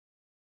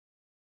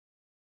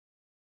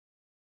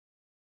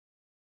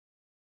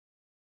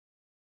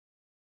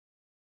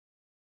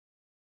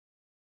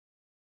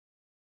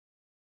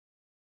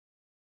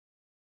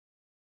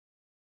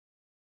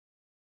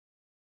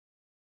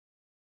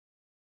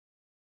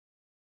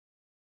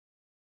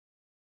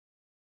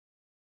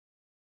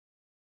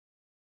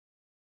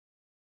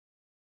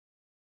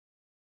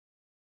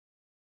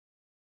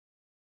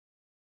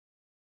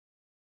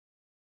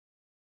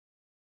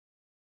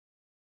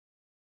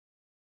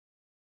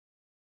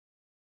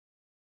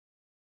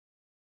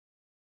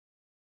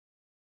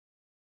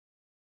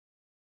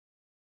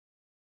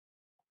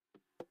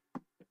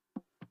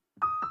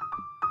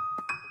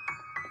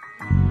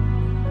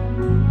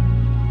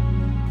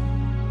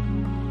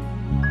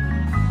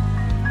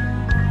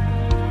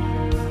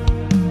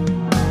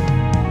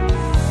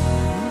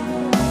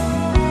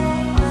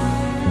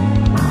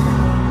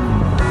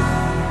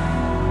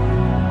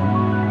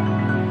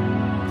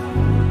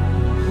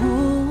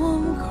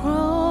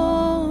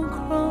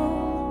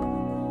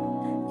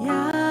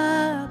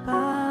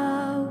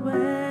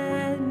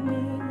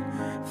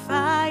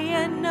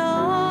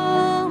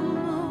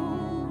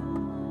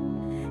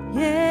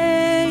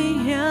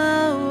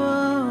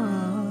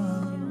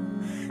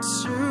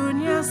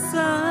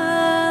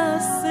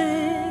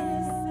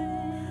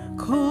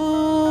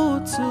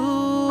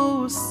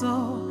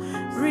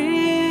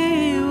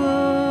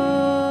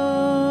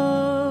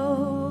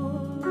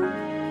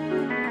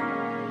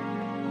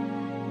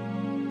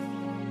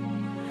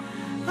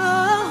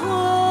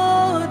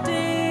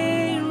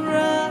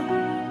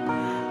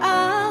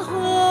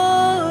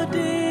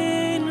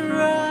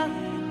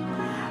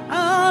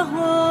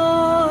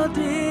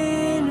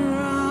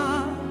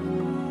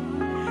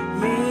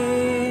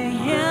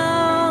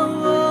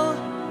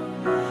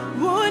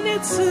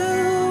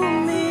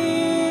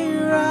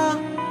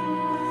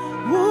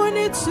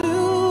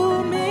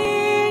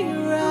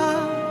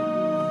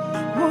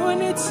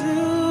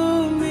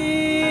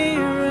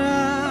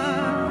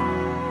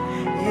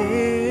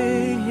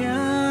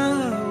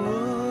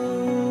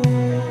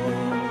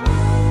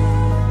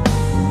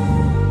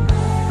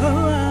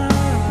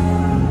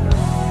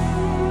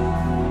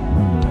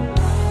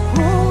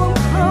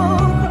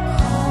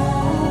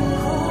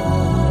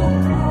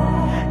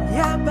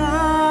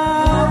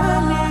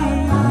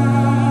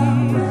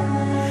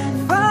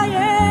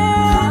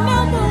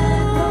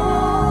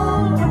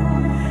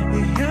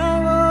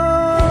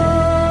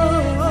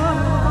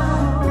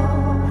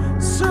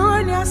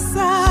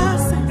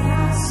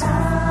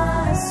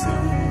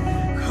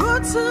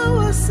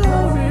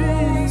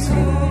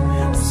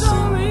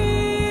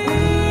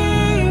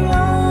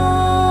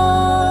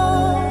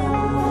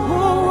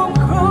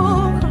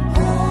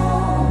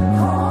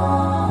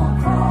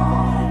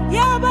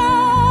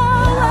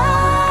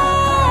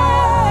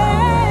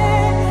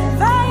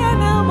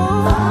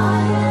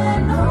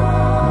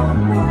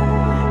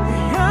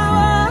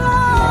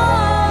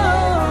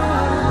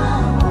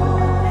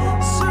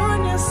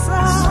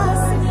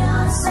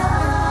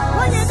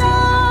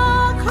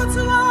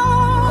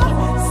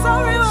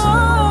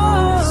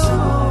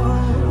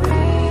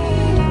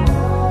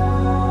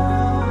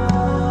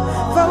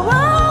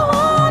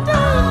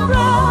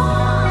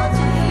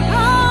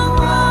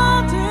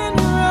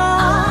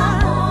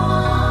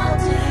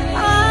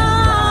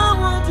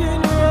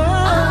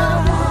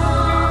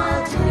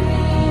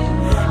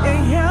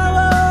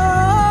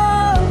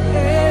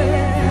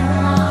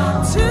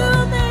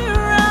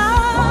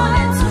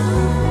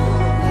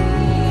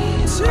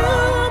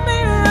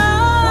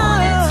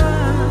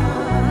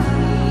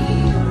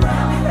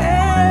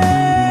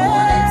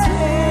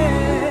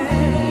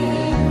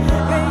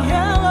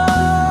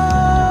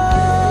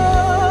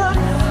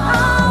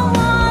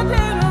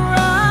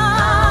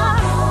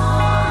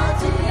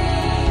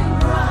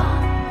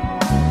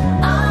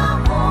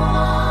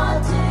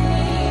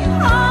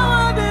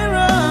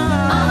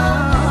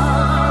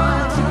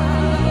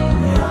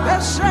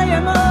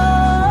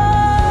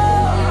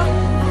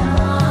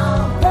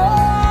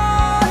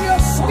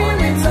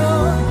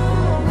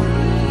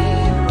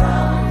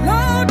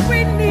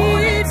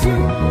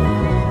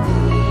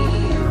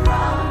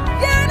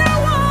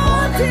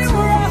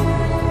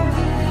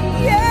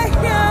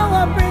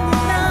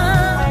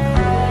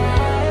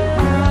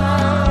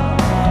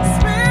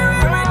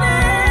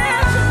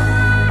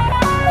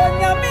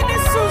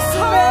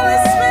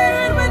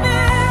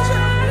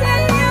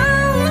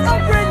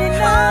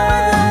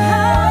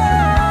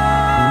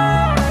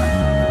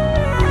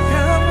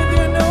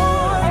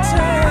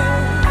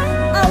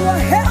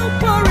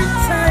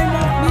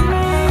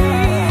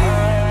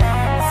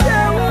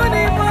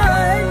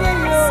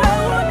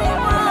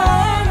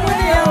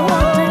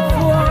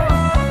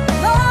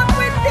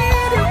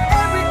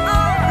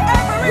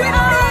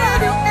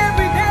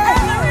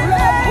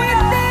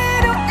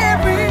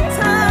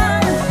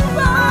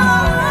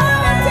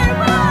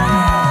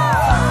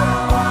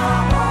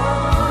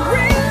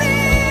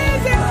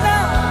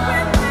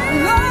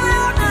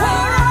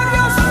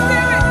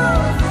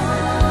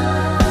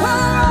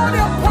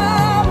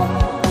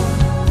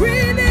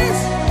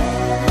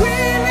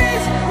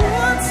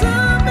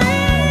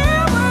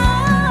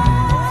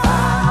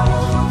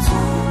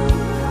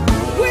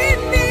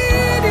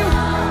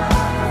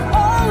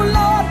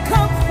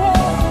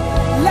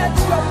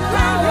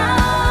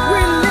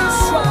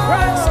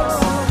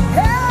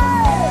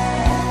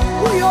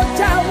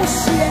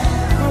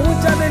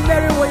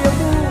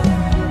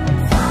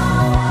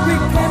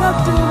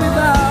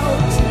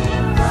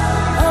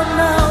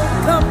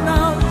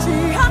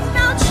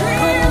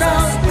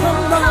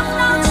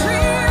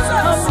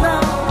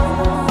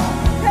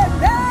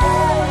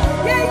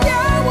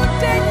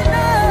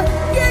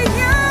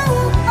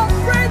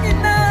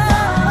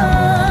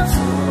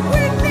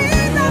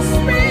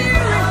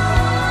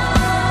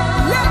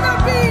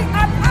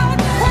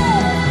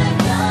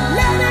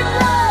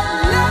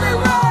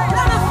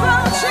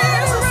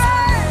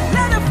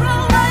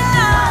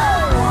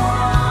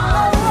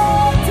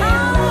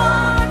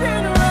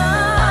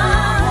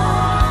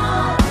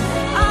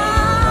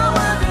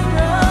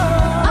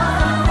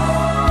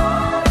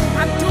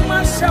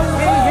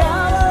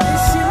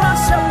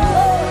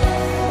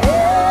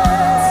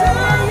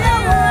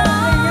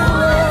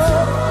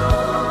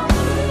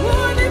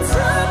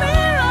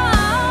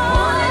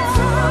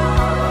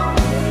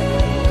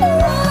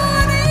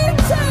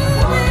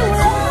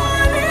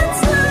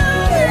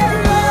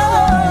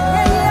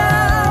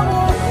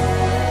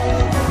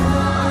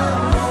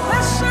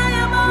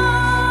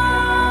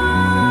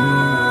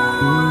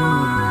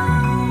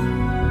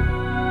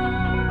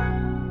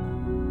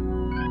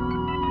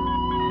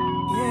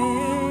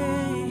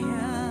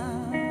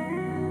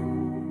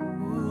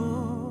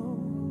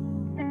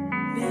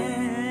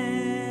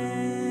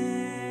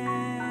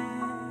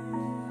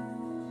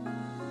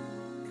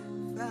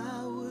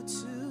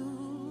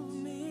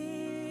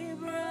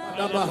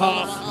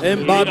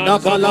Imbanda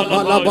bala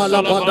bala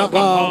bala bala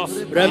ba.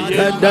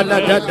 Rempendele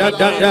de de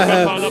de de.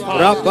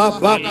 Rabba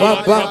ba ba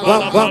ba ba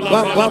ba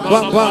ba ba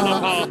ba ba.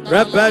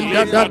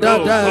 Rependa da da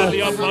da.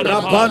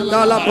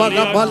 Rapanda la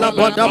bala bala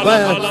bala ba.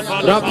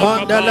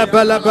 Rapandele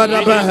bala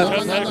bala ba.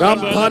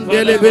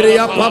 Rampandele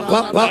biria pa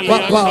pa pa pa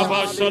pa.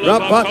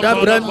 Rapanda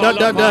brenda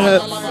da da.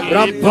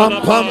 Rampam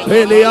pam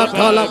pelia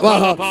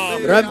talaba.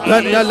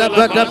 Rempendele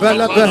bala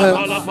bala ba.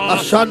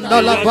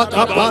 Ashanda la ba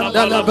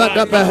kapanda la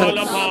bala ba.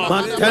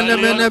 Mantene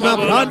mene ma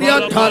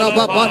brandia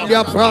taraba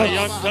bandia pra.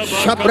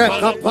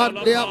 Shabreka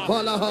pandia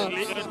palaha.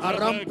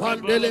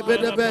 Arampandele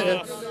bedebe.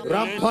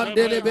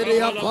 Rampandele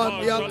bedia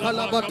pandia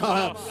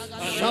kalabata.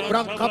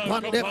 Shabranka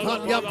pande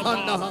pandia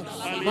panda.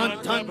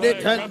 Mantande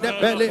tende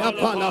bele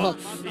apala.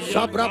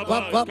 Shabra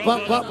papa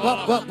papa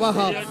papa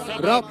papa.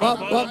 Rapa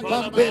papa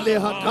bele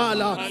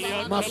hatala.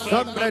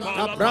 Masambren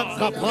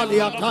kabranka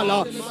palia tala.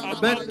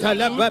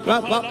 Mentele bebe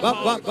papa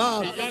papa.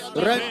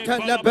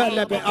 Rentele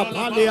bele be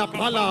apalia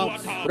pala.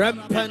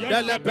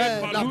 Rempendele be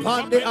la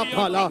pandi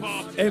apala.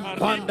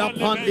 Impanda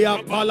pandi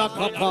apala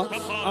kapa.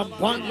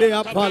 Ampandi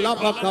apala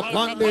baka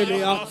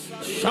pandelia.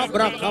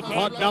 Shabra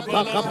kapanda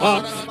pakapa.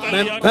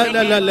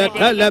 Mempelele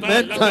tele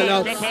mentala.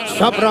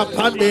 Shabra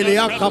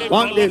pandelia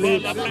kapandeli.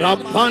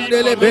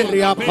 Rampandele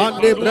beria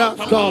pandi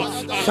brasto.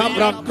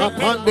 Shabra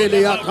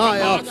kapandelia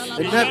kaya.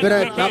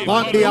 Nebre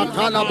kapandi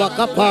atala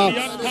bakapa.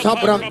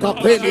 Shabra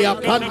kapelia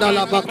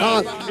pandala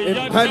baka.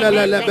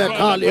 Impelele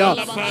bekalia.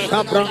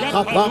 Shabra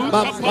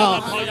kapamba.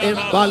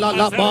 Impala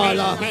la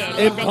bala.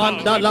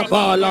 Impanda la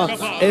bala.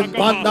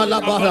 Impanda la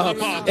bala.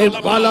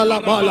 Impala la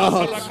bala.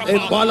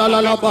 Impala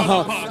la baha.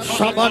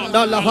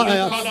 Shabanda la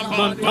haya.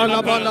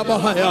 Mantala bala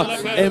bahaya.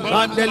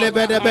 Impandele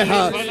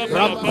bedebeha.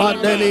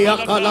 Rampandele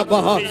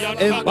yakalabaha.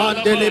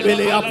 Impandele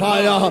bili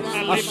apaya.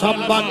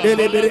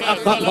 Asambandele bili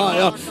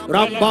akapaya.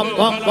 Rambam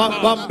bam bam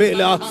bam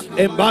bila.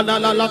 Impala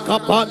la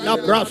kapanda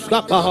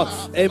braskapa.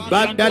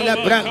 Impandele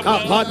breka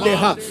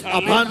pandeha.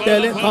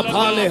 Apandele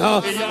kapaleha.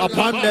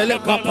 Apandele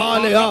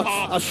kapaleha.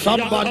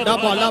 Asambanda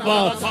balaba.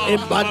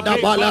 Impanda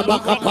balaba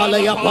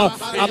kapaleapa.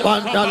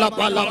 Abanda la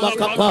balaba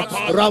kapa.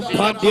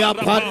 Rampandia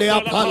pandia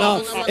pala.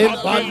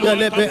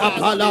 Impandele be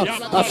apala.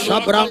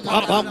 Asabram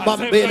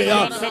kapambam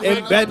bilia.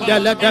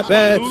 Impendele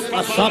debe.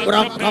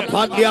 Asabram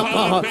kapandia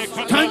paha.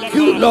 Thank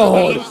you,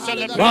 Lord.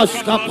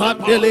 Vaska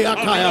pandelia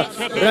taya.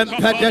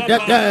 Rempede de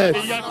de.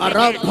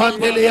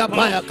 Arampandelia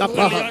paya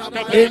kapaha.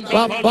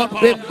 Imbamba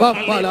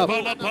bimbambala.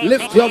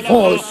 Lift your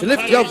voice.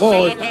 Lift your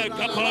voice.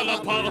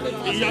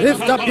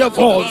 Lift up your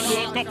voice.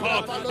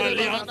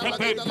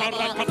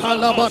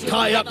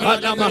 Palabataya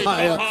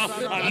Kanamahaya.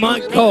 My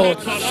God,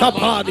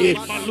 Shapadi,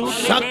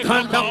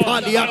 Shakanda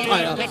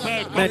Padiataya,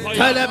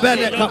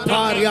 Mentelebele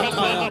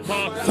Kapariataya.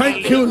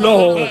 Thank you,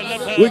 Lord.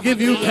 We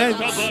give you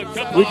thanks.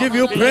 We give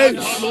you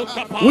praise.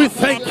 We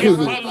thank you.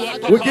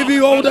 We give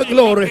you all the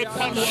glory.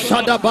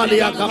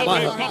 Shadabalia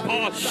Kapaya.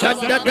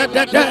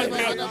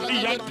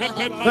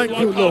 Thank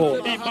you,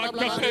 Lord.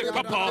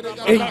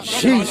 In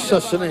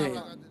Jesus' name.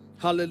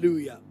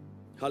 Hallelujah.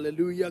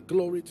 Hallelujah.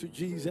 Glory to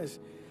Jesus.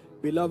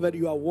 Beloved,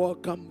 you are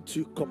welcome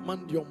to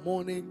Command Your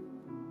Morning.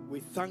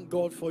 We thank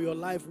God for your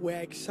life. We're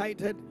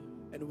excited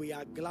and we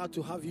are glad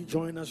to have you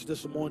join us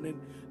this morning.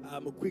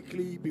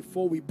 Quickly,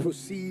 before we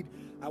proceed,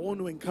 I want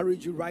to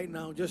encourage you right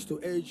now, just to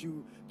urge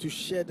you to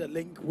share the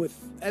link with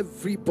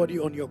everybody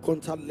on your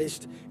contact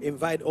list.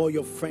 Invite all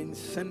your friends,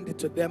 send it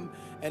to them,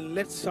 and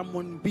let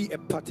someone be a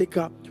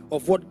partaker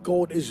of what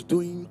God is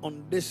doing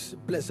on this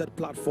blessed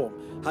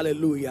platform.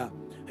 Hallelujah.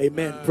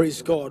 Amen.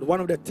 Praise God. One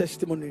of the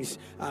testimonies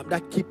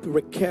that keep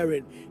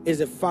recurring is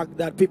the fact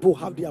that people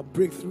have their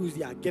breakthroughs,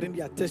 they are getting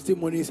their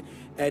testimonies,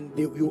 and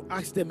you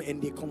ask them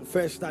and they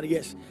confess that,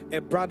 yes,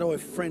 a brother or a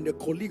friend, a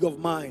colleague of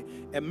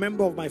mine, a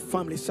member of my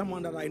family,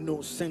 someone that I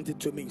know sent it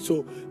to me.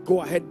 So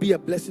go ahead, be a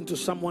blessing to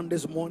someone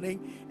this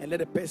morning, and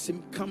let a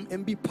person come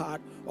and be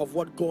part of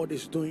what God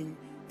is doing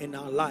in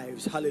our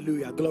lives.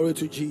 Hallelujah. Glory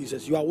to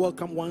Jesus. You are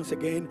welcome once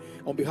again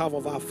on behalf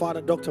of our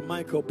Father, Dr.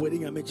 Michael Boadi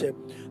Nyamekye.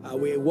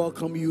 We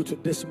welcome you to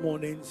this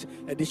morning's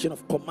edition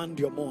of Command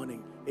Your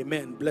Morning.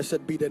 Amen.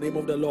 Blessed be the name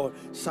of the Lord.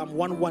 Psalm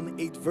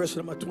 118 verse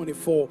number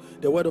 24.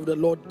 The word of the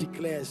Lord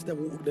declares, the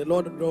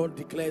Lord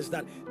declares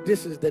that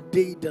this is the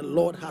day the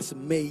Lord has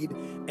made,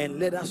 and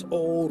let us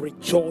all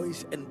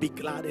rejoice and be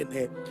glad in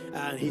it.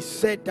 And he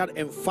said that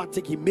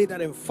emphatic, he made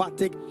that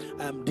emphatic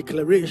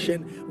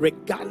declaration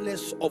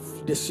regardless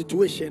of the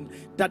situation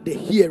that the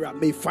hearer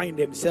may find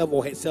himself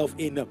or herself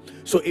in.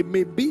 So it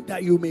may be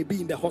that you may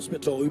be in the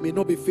hospital, you may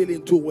not be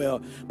feeling too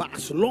well, but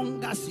as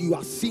long as you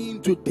are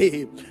seeing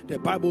today, the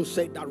Bible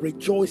said that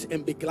rejoice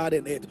and be glad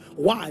in it.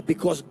 Why?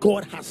 Because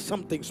God has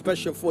something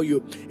special for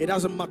you. It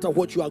doesn't matter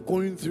what you are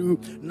going through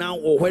now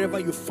or wherever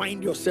you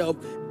find yourself.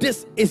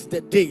 This is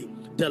the day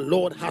the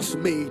Lord has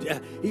made.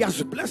 He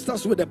has blessed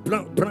us with a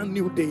brand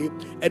new day,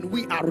 and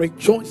we are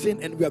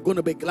rejoicing and we are going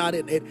to be glad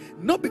in it.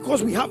 Not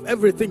because we have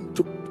everything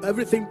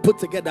everything put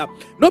together.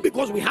 Not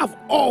because we have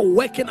all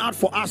working out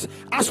for us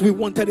as we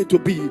wanted it to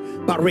be,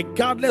 but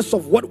regardless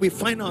of what we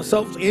find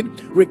ourselves in,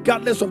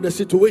 regardless of the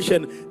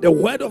situation, the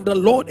word of the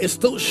Lord is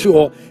still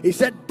sure. He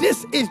said,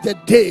 this is the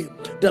day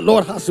the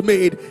Lord has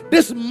made.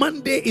 This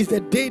Monday is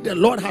the day the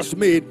Lord has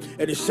made.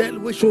 And he said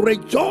we should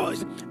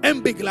rejoice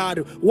and be glad.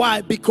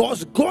 Why?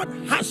 Because God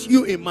has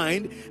you in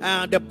mind.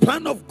 The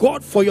plan of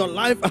God for your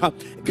life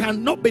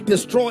cannot be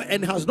destroyed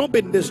and has not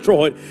been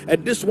destroyed.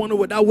 And this one,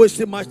 without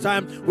wasting much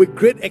time, with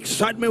great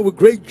excitement, with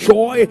great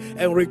joy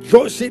and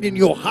rejoicing in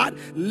your heart,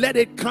 let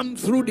it come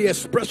through the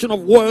expression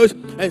of words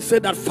and say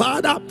that,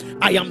 Father,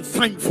 I am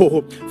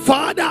thankful.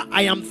 Father,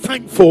 I am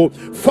thankful.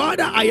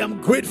 Father, I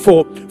am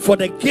grateful for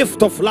the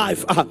gift of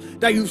life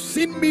that you've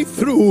seen me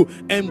through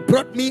and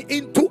brought me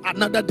into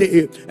another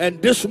day.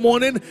 And this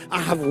morning I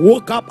have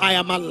woke up. I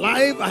am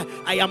alive.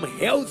 I am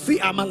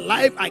healthy. I'm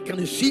alive. I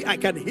can see, I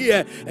can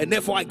hear, and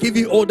therefore I give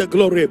you all the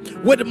glory.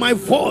 With my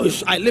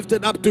voice I lift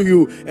it up to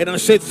you and I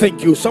say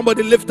thank you.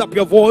 Somebody lift up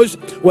your voice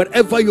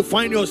wherever you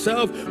find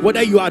yourself,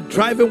 whether you are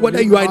driving,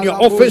 whether you are in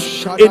your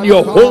office, in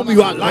your home,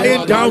 you are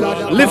lying down.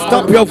 Lift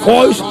up your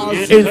voice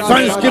in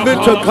thanksgiving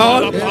to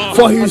God,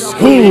 for his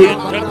good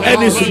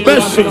and his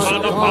mercies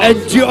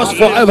endures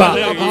forever.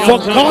 For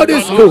God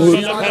is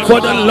good,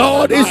 for the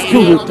Lord is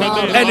good,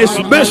 and his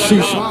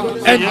mercies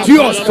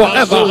endures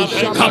forever.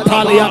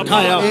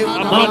 Kapaliataya,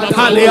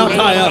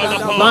 Mampaliataya,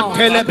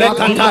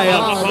 Mantelebekataya,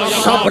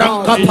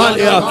 Sabran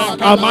Kapalia,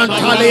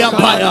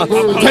 Amantaliapaya.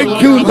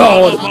 Thank you,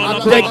 Lord,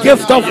 the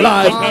gift of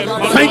life.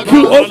 Thank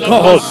you, oh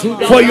God,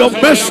 for your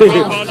mercy.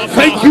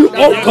 Thank you,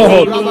 oh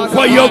God,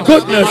 for your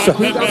goodness.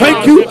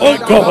 Thank you, oh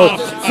God,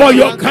 for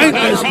your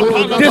kindness.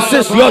 This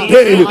is your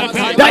day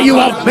that you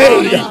have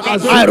made.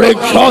 I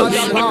rejoice.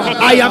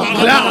 I am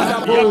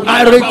glad.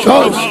 I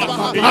rejoice.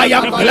 I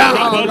am glad.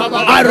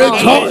 I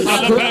rejoice.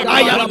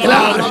 I am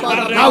glad.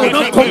 I will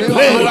not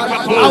complain.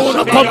 I will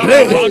not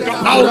complain.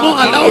 I will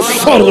not allow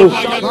sorrow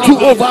to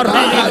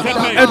override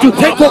and to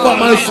take over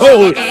my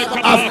soul.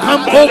 I've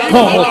come, oh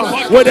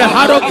God, with a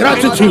heart of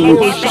gratitude.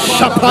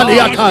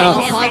 Shapaliata,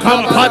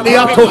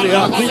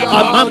 Campaniatoria,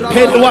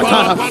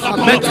 Amampeliwata,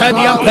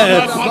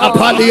 Metaniape,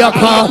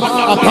 Apadiapa,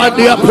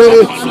 Apadiape,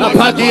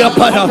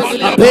 Apadiapa,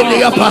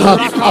 Apadiapa,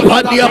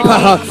 Apadiapa,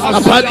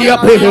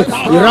 Apadiape,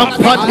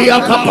 Rampadia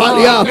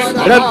Capalia,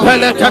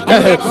 Repelete.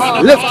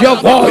 Lift your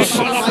voice.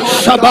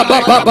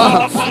 Shabababa,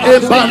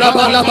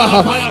 Ebalabalaba,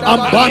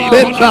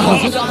 Ambambeba,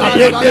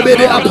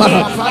 Abedebedeapa,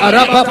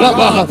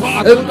 Arababa,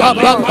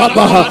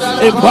 Ebababa.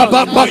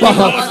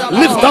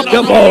 Lift up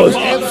your voice.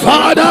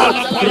 Father,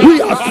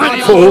 we are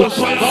thankful.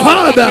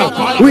 Father,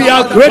 we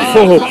are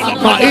grateful.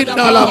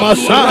 Ma'inna la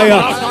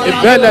Messiah,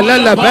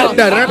 Ibelele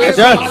Bende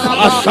Rekete,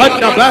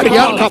 Asanda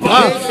Baria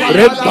Kapa,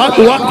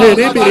 Rembadua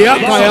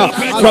Tenimiriakaya,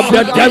 from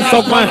the depths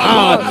of my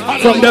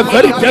heart, from the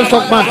very depths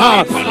of my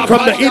heart,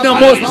 from the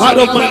innermost part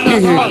of my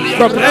being,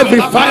 from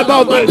every fiber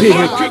of my being,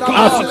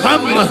 I've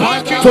come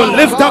to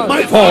lift up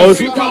my voice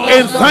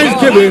in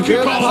thanksgiving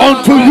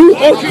unto you,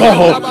 O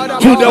God,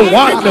 to the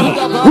one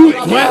who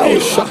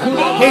dwells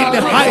in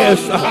the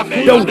highest,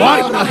 the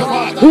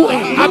one who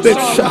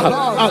inhabits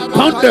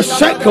upon the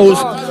circles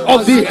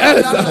of the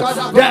earth,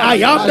 the I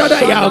am that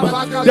I am,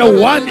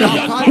 the one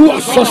who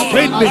has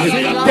sustained me,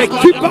 the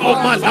keeper of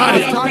my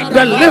life,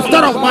 the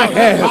lifter of my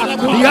head.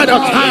 The other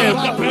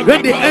time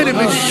when the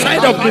enemy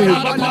said of me,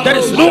 there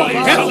is no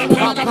help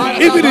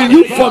even in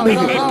you for me,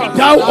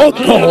 thou, O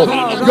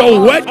God,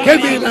 your word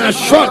gave me an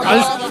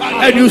assurance,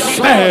 and you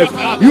said,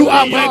 you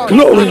are my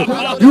glory,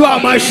 you are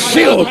my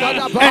shield,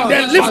 and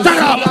the lifter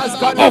up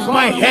of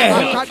my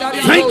head.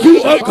 Thank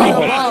you, O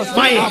God.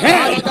 My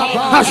head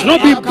has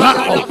not been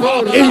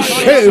bowed in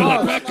shame.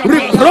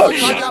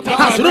 Reproach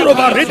has not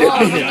overridden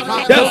me.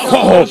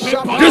 Therefore,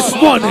 this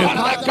morning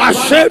I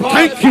say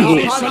thank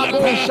you.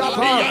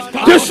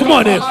 This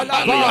morning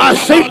I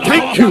say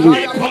thank you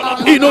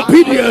in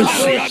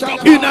obedience,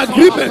 in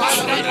agreement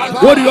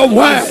with your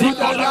word.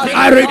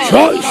 I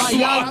rejoice.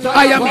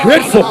 I am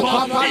grateful.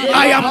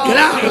 I am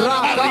glad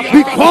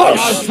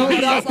because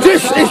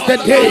this is the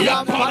day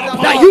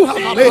that you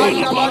have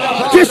made.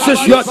 This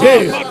is your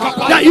day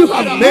that you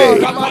have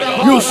made.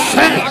 You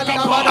said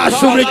I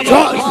should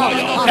rejoice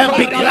and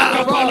be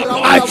glad.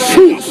 I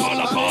choose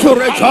to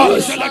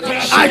rejoice.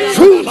 I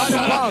choose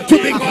to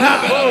be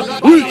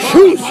glad. We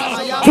choose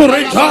to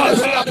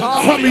rejoice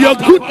from your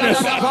goodness.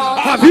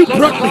 Have you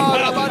brought me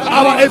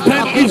our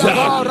Ebenezer,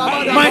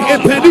 my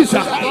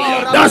Ebenezer?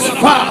 Thus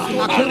far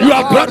you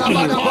have brought me.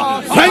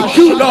 Thank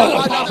you,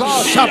 Lord.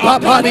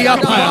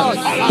 Shababadiapaya.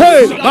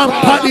 Hey,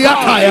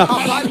 Mampadiapaya.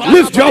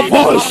 Lift your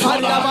voice.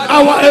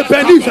 Our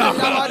Ebenezer,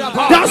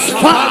 thus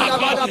far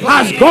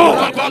has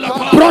God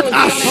brought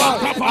us.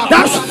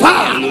 Thus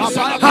far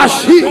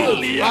has He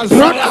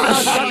brought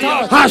us.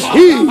 Has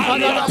He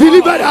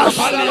delivered us.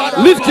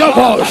 Lift your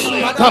voice.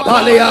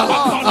 Apalia,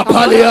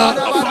 Apalia,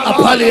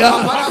 Apalia,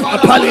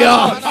 Apalia.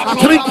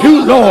 Thank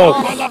you, Lord.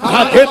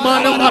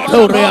 Hakemana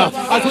Matoria,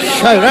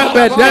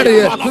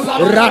 Sherebedere,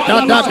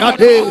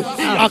 Ratadade,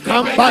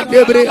 Akamba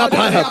Debre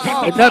Apaya,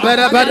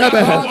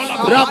 Neberebebe,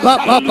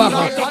 Rababa,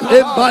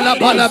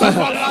 Imbalabalaba,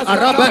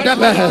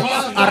 Arabadaba,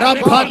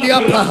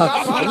 Arampadiapa,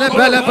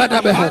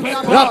 Lebelebadaba,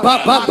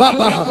 Rababa,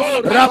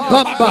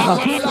 Rababa,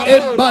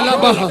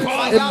 Imbalaba,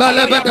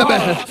 Imbalabadaba,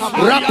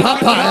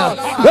 Rapapa.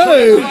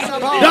 Hey,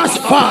 thus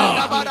far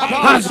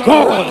has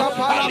God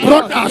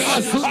brought us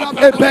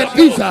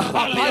Ebenezer.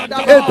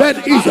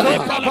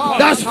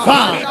 Thus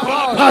far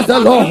has the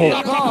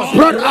Lord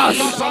brought us,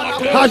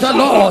 has the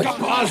Lord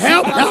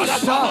helped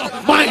us.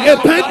 My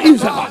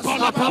Ebenezer,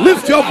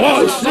 lift your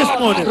voice this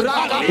morning.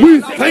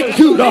 We thank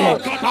you,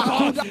 Lord.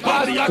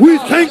 We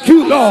thank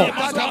you, Lord.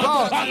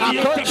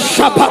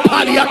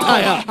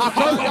 Shapapaliataya,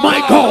 my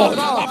God.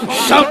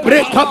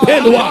 Shambre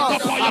Kapelua,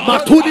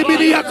 Matuni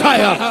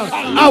Miniakaya,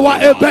 our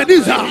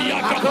Ebenezer.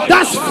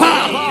 Thus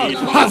far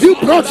have you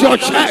brought your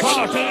church.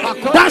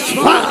 Thus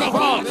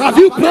far have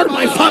you brought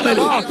my family.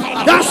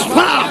 Thus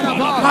far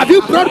have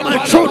you brought my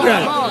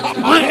children.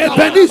 My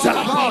Ebenezer,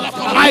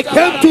 I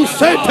came to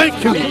say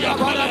thank you.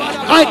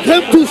 I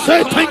came to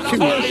say thank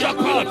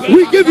you.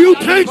 We give you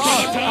thanks.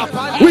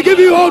 We give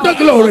you all the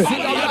glory.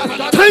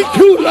 Thank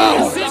you,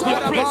 Lord.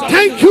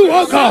 Thank you,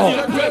 oh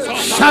God.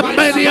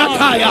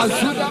 Shamberiataya,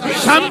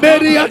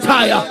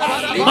 Shamberiataya,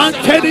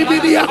 Manteni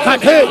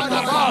Midiakate,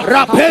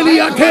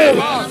 Rapeliate,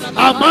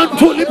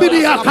 Amantu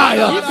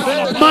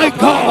Libidiakaya, my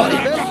God.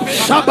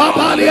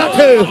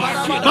 Shababaliate,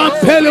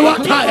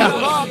 Mampeluataya,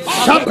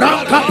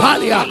 Shabranka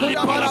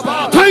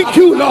Palia. Thank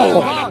you,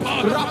 Lord.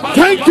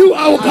 Thank you,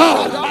 our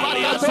God.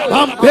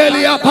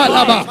 Mampelia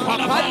Palaba.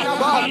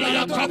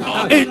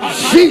 In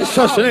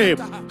Jesus' name.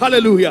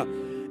 Hallelujah.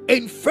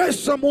 In 1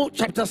 Samuel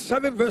chapter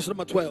 7, verse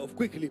number 12,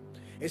 quickly,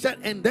 it said,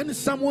 and then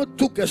Samuel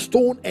took a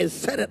stone and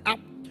set it up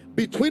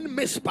between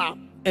Mizpah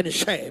and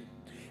Shem,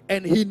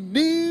 and he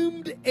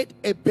named it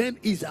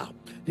Ebenezer.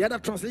 The other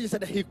translation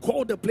said that he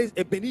called the place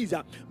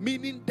Ebenezer,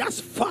 meaning thus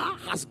far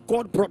has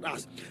God brought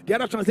us. The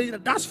other translation,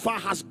 thus far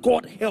has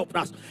God helped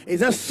us.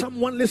 Is there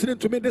someone listening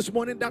to me this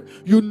morning that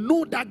you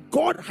know that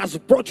God has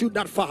brought you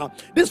that far?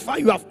 This far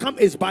you have come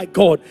is by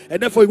God,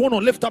 and therefore you want to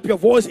lift up your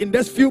voice in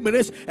this few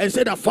minutes and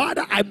say that,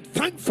 Father, I'm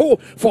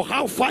thankful for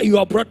how far you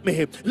have brought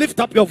me.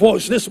 Lift up your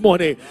voice this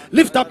morning.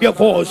 Lift up your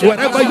voice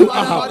wherever you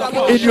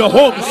are, in your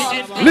homes.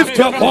 Lift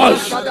your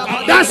voice.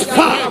 Thus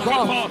far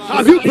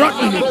have you brought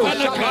me.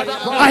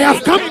 I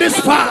have come this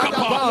far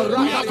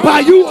by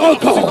you, oh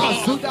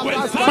God,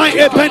 my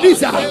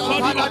Ebenezer.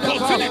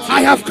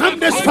 I have come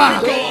this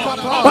far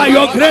by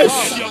your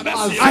grace.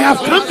 I have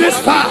come this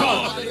far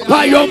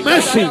by your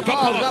mercy.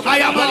 I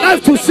am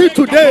alive to see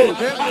today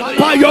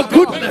by your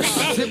goodness.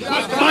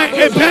 My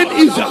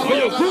Ebenezer,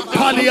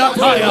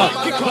 Paliataya,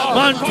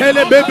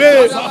 Mantele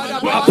Bebe,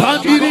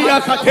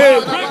 Apandiria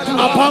Kate,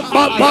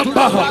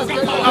 Apambamba,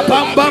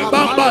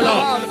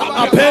 Apambambala,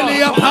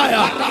 Apelia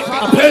Paya,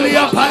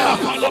 Apelia Paya,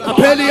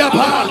 Apelia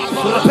Paya,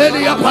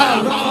 Apelia Paya.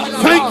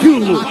 Thank you.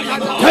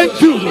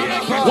 Thank you.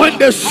 When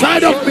they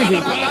side of me,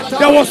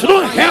 there was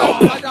no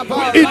help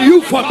in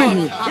you for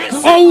me.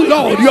 Oh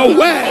Lord, your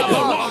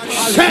word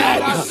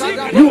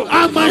said, you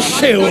are my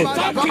shield,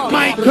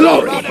 my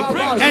glory,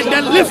 and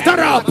the lifter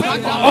up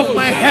of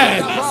my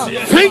head.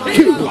 Thank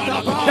you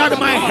that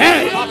my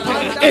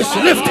head is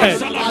lifted.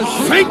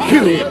 Thank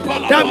you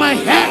that my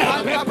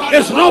head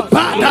is not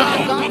bowed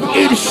down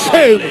in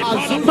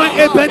shame. My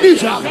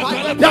Ebenezer,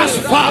 thus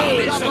far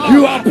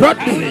you have brought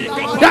me.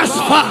 Thus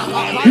far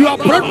you have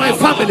brought my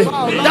family.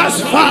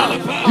 Thus far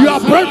you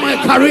have brought my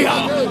career.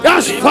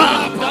 Thus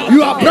far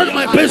you have brought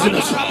my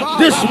business.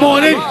 This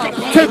morning,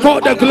 take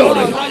all the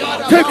glory.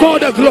 Take all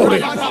the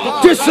glory.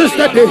 This is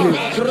the day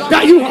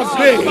that you have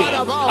made.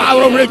 I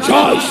will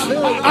rejoice.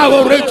 I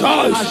will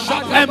rejoice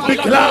and be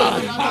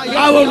glad.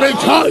 I will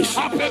rejoice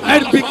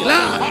and be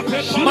glad.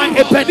 My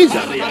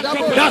Ebenezer,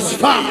 thus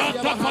far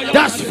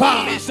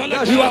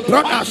you have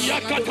brought us.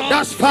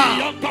 Thus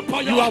far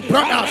you have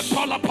brought us.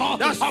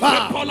 Thus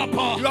far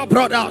you have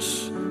brought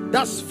us.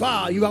 Thus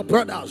far you have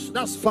brought us.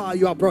 Thus far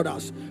you have brought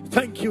us.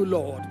 Thank you,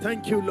 Lord.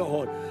 Thank you,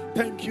 Lord.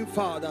 Thank you,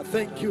 Father.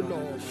 Thank you,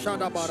 Lord.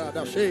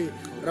 Shadabaradashe,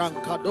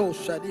 Rankado,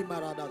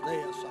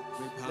 Shadimaradashe.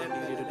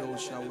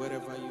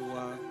 Wherever you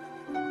are,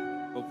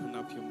 open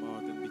up your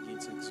mouth and begin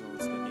to exalt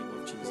the name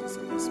of Jesus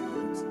in this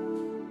moment.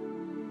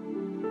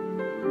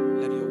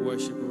 Let your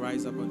worship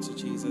rise up unto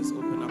Jesus.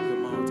 Open up your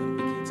mouth and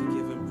begin to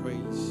give him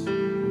praise.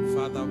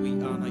 Father, we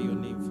honor your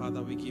name.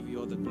 Father, we give you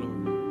all the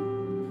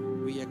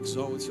glory. We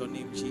exalt your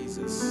name,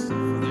 Jesus.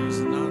 For there is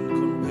none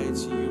compared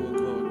to you, O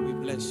God. We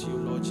bless you,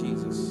 Lord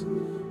Jesus.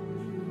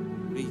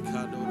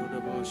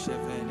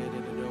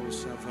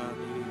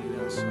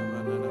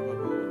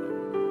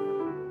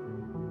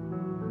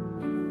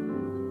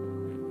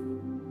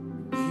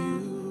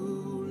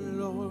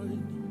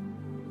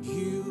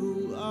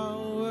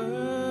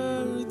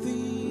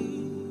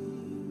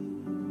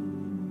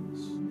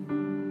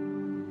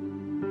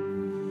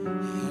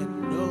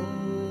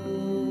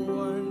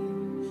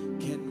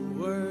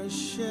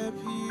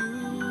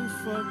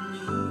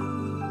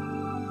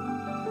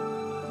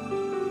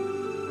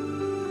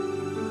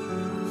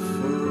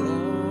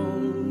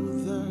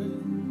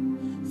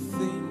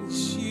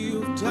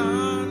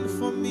 Done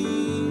for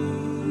me.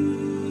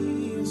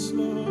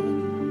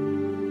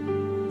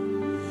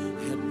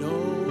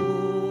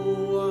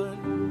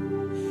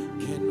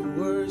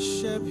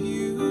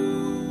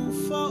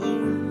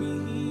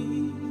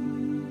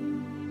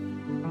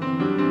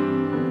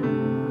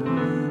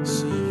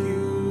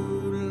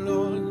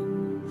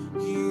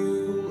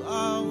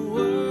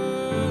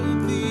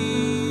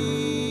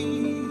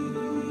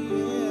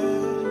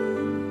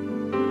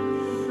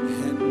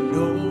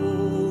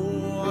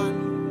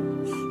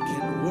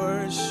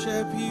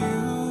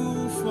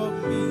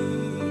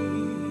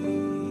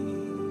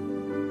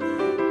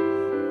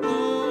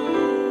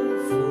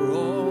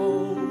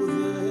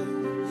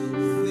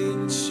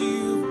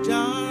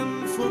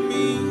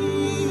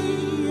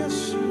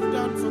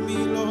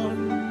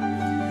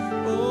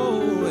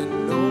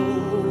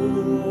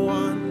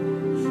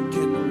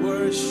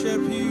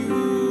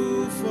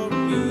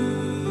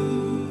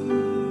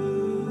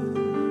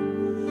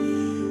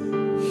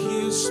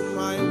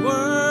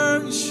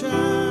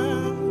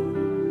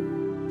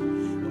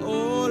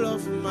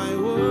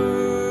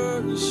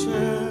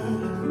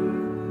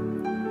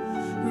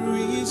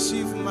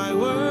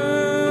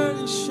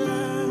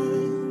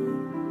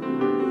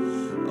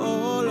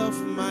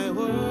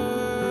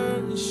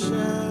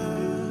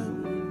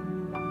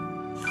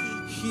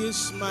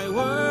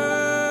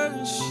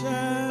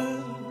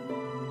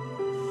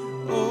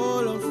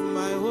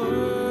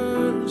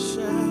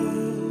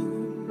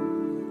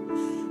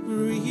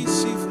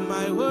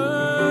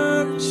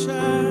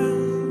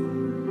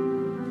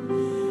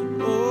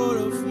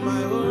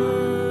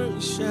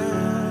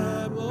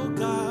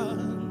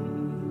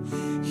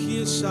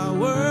 is our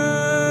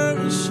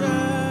worship,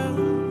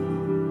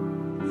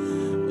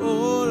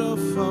 all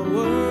of our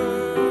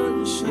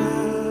worship.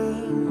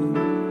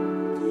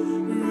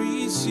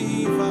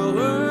 Receive our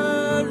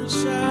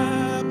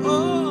worship,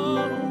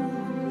 oh,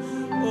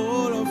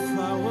 all of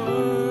our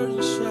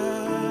worship.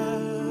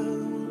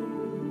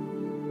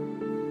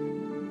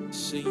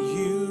 Say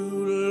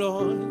you,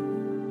 Lord,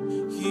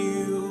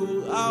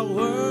 you are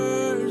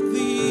worthy.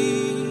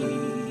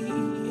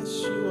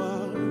 Yes, you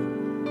are.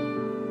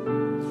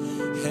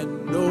 And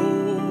no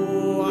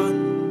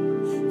one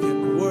can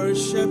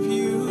worship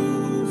you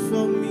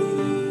for me.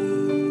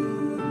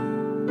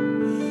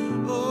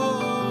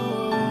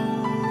 Oh,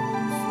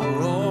 for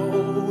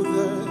all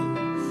the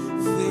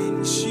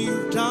things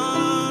you've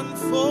done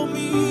for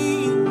me,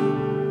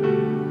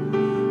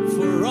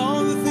 for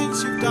all the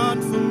things you've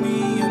done for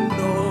me, and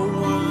no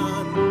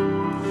one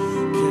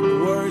can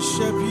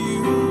worship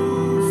you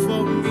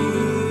for me.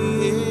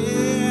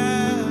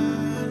 Yeah.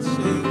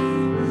 Say,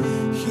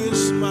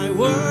 here's my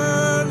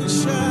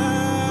worship,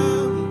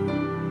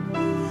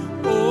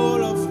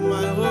 all of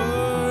my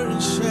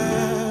worship.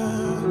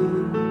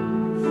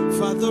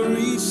 Father,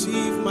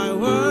 receive my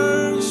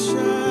worship,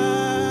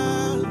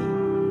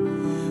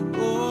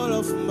 all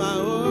of my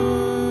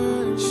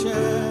worship.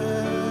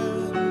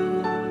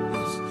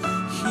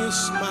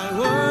 Here's my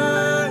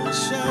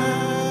worship,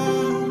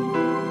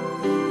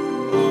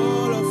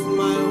 all of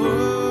my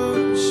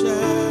worship.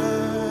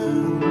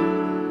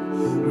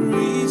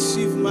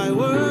 Receive my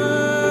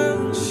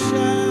worship,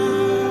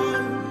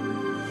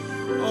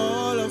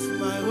 all of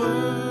my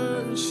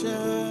worship.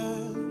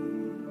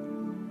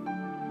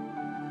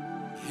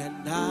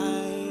 And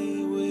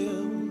I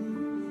will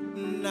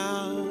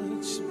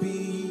not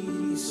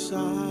be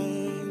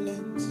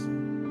silent,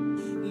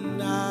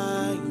 and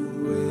I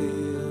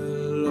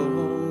will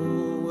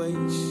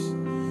always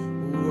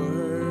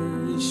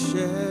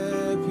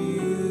worship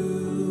you.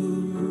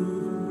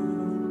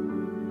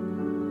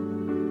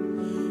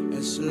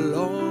 As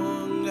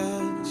long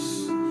as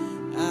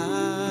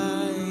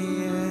I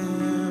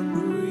am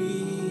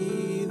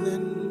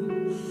breathing,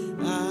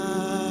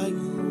 I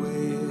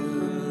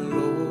will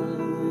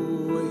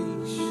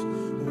always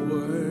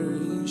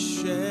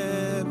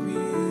worship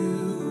you.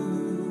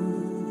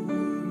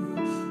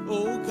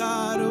 Oh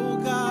God,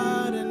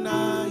 and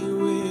I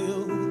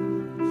will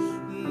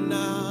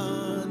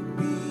not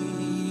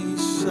be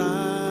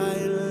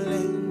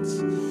silent.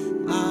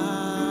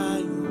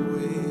 I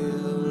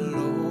will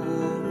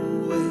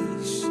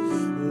always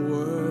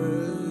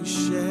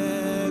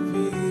worship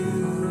you.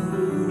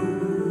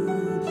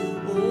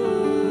 Oh,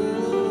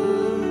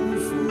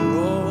 for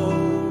all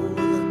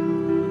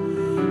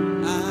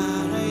I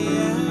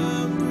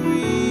am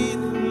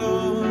breathing,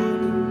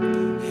 Lord,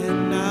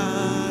 and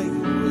I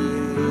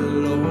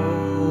will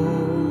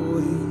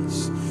always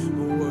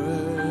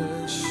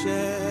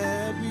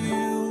worship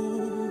you.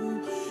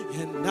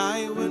 And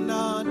I will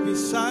not be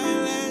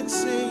silent,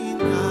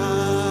 saying I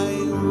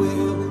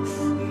will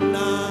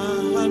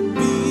not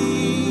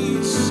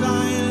be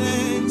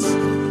silent,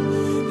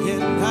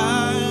 and I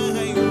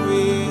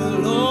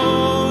will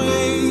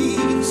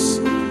always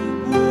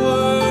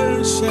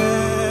worship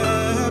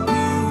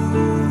you.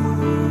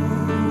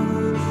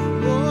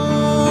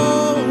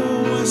 Oh,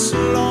 as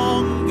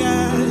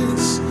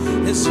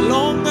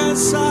long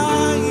as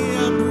I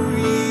am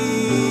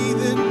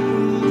breathing,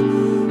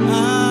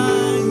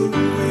 I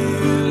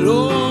will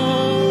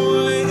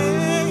always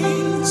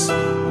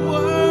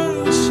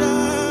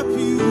worship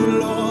you,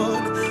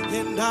 Lord,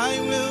 and I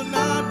will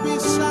not be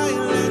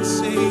silent,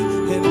 say,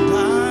 and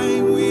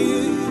I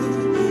will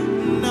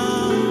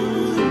not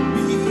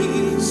be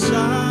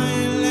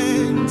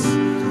silent.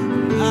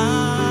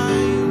 I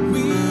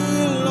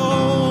will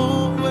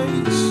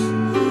always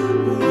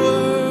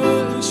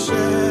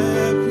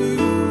worship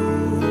you.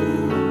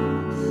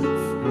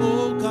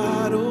 Oh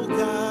God,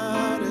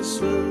 as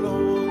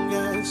long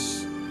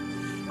as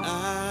I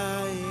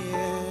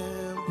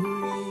am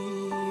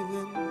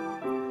breathing,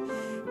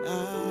 I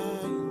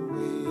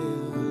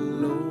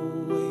will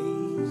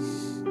always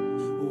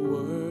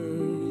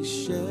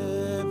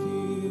worship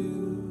you.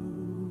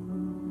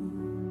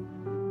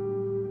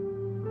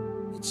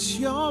 It's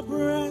your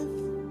breath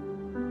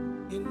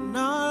in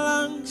our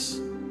lungs,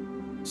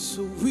 so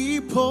we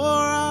pour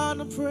out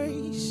a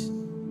praise,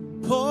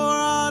 pour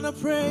out a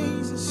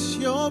praise. It's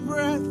your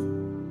breath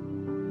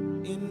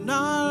in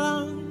our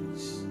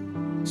lungs,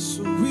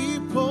 so we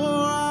pour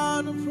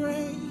out a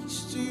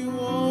praise to you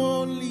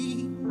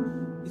only.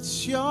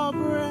 It's your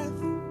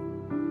breath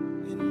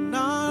in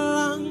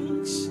our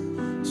lungs,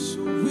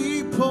 so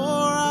we pour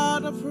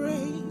out a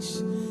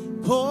praise,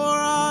 pour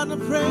out a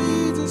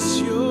praise. It's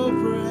your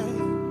breath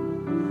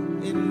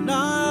in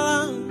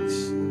our lungs,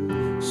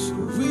 so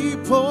we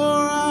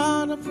pour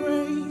out a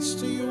praise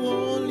to you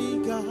only,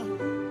 God.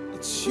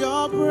 It's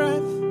your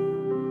breath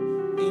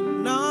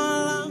in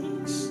our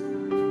lungs,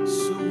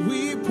 so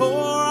we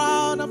pour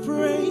out a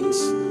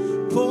praise,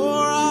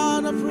 pour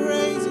out a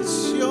praise.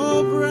 It's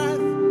your breath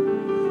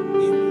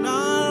in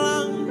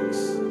our lungs,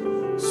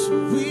 so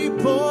we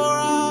pour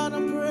out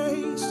a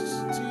praise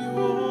to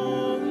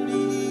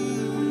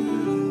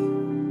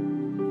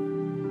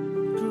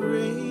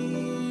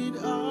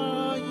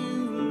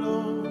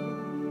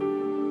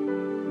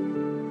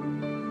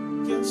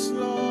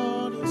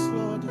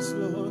ways,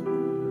 Lord.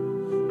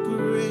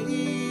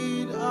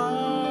 Great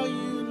are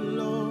you,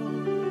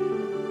 Lord.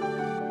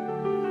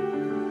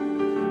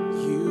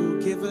 You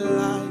give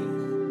life,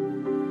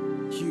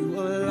 you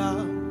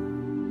allow,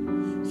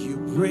 you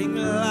bring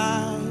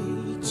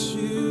light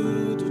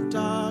to the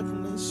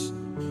darkness.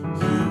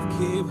 You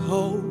give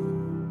hope,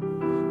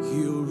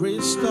 you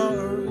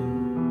restore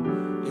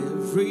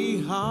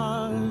every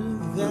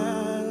heart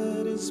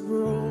that is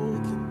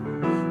broken.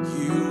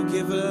 You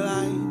give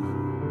life,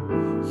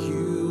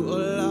 you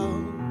allow,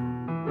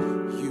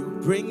 you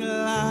bring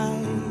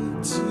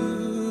light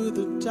to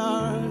the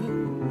dark.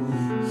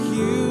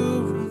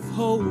 You give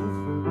hope,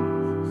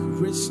 you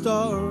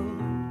restore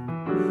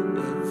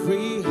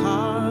every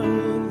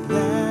heart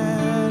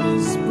that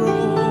is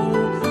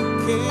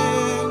broken.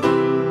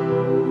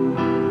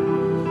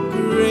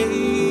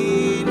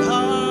 Great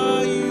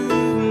are you,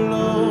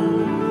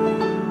 Lord.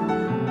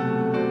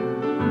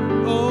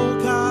 Oh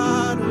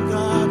God, oh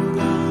God, oh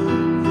God.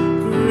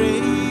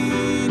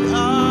 Great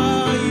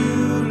are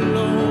you,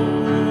 Lord.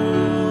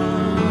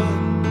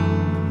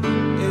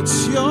 It's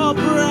your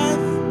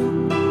breath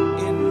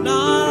in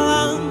our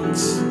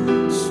lungs,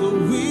 so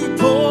we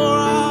pour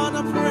out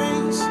our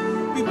praise.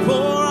 We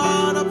pour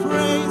out our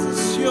praise.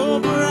 It's your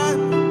breath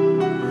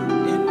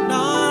in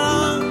our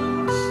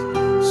lungs,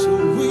 so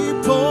we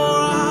pour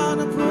out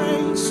our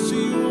praise to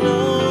you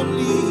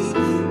only.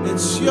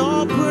 It's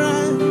your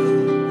breath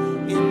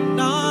in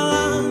our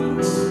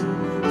lungs,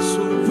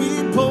 so we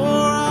pour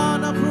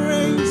out our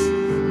praise.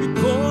 We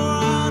pour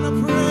out our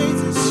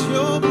praise. It's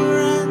your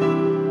breath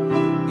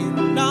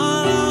in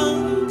our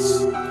lungs,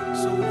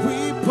 so we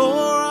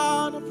pour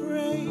out our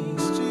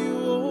praise to you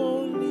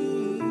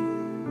only.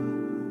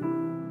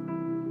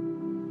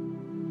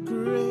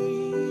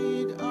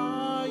 Great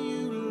are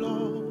you,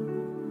 Lord.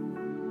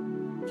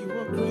 You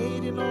are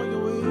great in all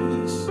your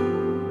ways.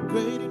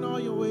 Great in all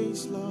your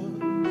ways, Lord.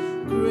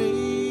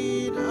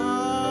 Great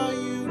are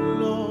you,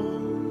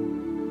 Lord.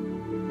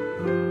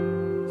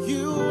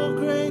 You are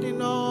great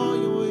in all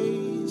your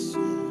ways,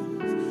 yes.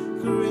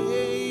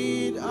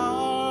 Great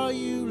are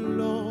you,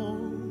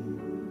 Lord.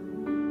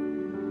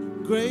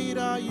 Great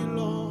are you,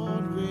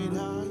 Lord. Great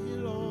are you,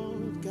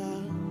 Lord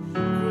God.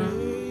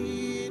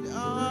 Great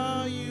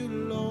are you,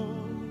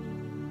 Lord.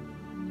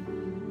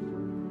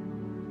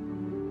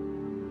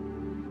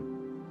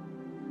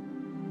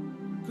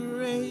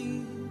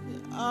 Great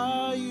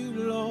are you,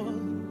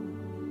 Lord.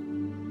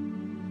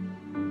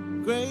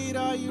 Great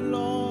are you,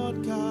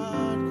 Lord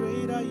God.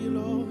 Great are you,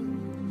 Lord.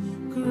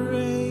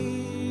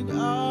 Great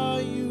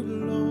are you,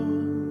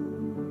 Lord.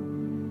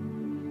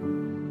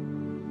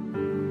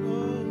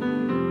 Oh,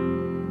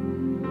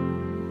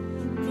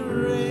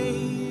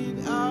 great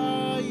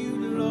are you,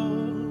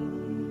 Lord.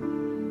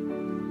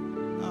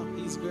 Oh,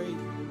 he's great.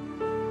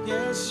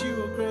 Yes, you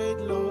are great,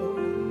 Lord.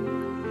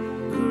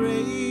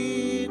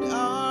 Great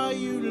are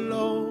you,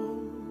 Lord.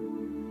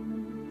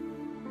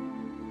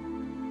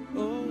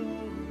 Oh,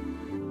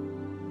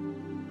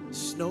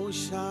 snow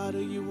shadow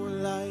you will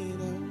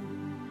light up,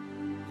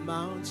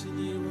 mountain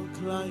you will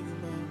climb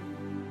up,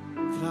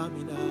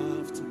 coming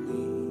after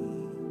me.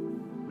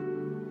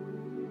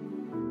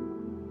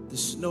 The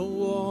snow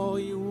wall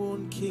you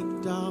won't kick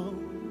down,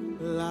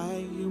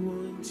 lie you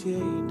won't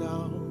tear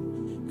down,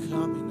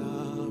 coming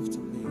after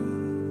me.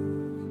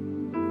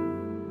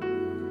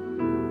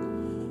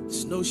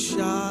 No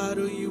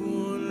shadow you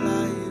won't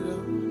light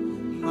up,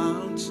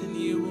 mountain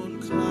you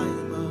won't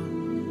climb up,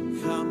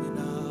 coming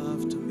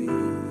after me.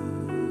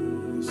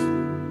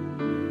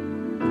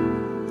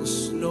 The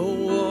snow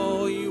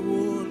wall you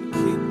won't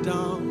kick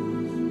down,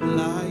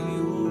 lie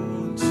you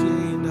won't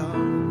tear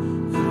down,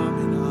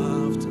 coming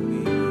after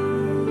me.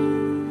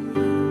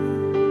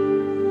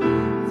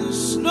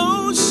 There's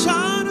no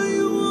shadow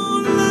you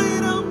won't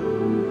light up,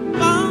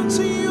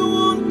 mountain you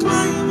won't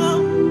climb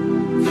up,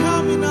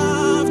 coming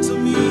after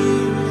me.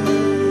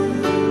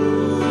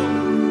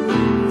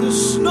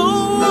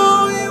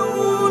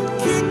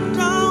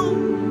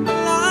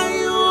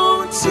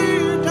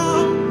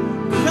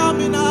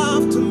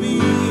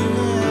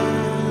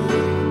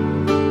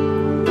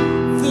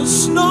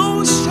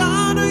 No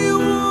shadow you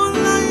won't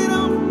light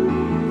up,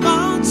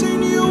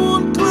 mountain you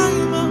won't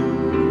climb up,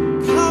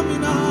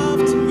 coming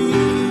after me.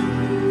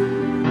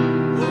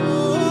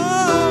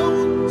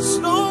 Oh,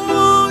 snow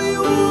wall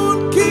you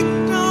won't kick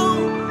down,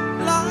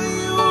 lie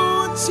you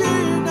won't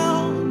tear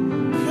down,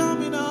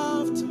 coming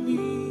after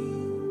me.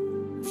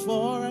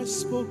 Before I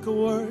spoke a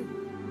word,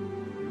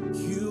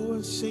 you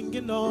were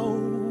singing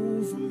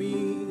over me.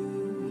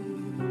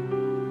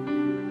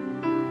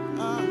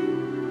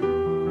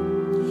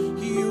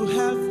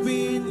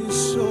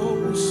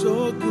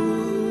 So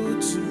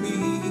good to me.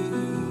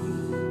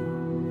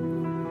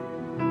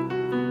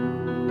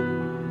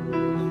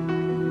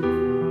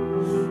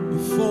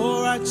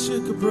 Before I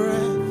took a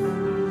breath,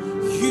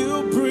 you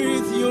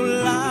breathed your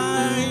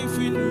life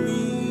in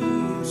me,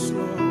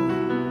 Lord.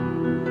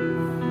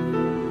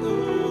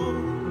 Oh,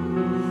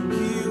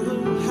 you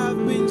have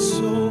been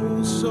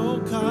so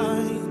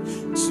kind.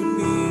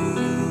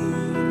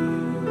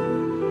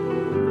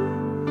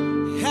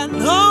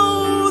 and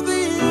oh,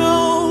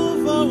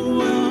 the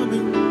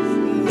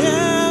overwhelming,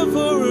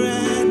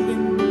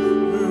 never-ending,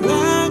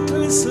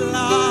 reckless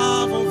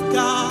love of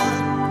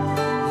God,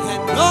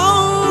 and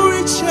oh,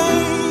 it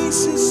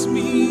chases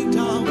me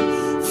down,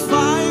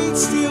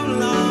 fights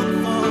till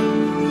I'm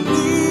found,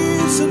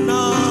 leaves a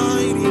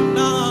 99,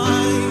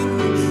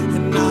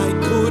 and I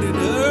couldn't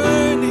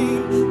earn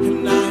it,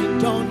 and I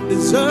don't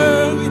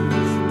deserve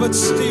it, but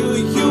still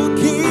you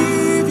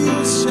give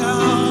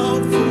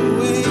yourself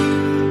away.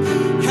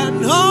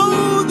 And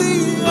oh,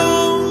 the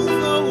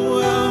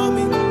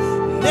overwhelming,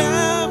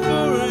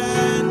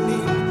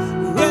 never-ending,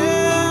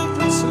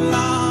 reckless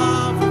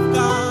love of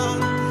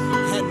God.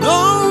 And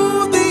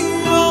oh, the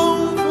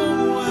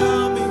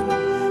overwhelming,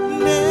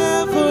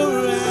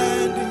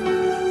 never-ending,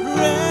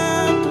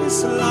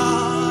 reckless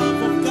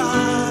love of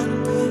God.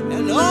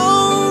 And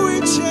oh,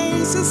 it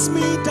chases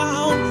me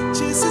down,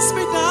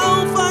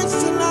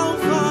 fights till I'm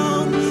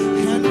found,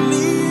 and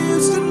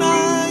leaves the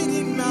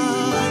 99.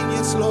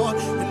 Yes, Lord,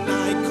 and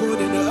I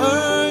couldn't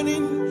earn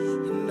it,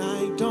 and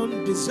I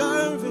don't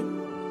deserve it,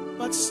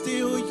 but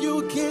still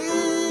you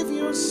gave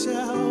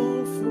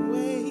yourself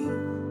away.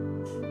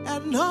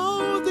 And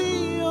oh,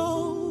 the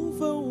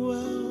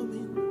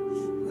overwhelming,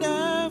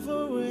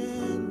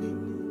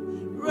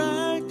 never-ending,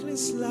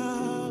 reckless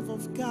love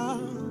of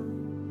God.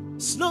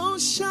 Snow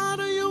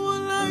shadow you will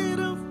light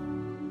up,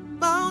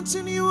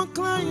 mountain you will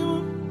climb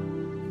up,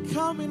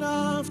 coming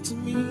after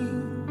me.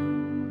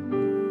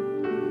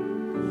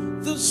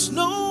 The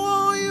snow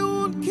wall you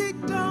would kick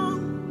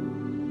down,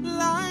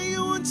 lie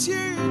you would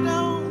tear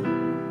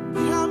down,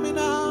 coming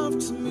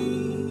after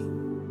me.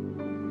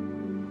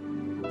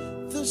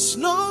 The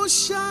snow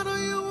shadow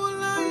you will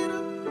light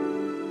up,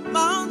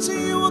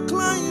 mountain you will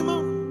climb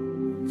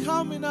up,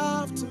 coming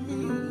after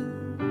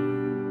me.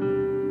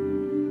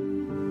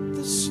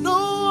 The snow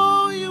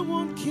wall you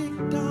won't kick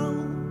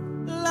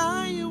down,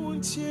 lie you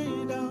won't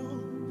tear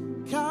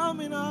down,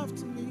 coming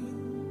after me.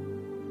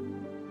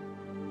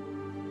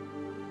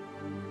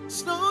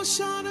 Snow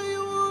shadow you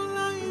will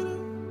light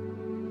up,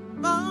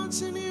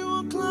 mountain you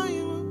will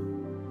climb up,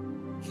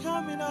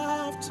 coming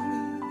after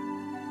me.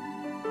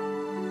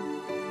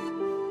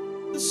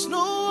 The snow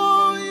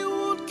wall you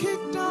won't kick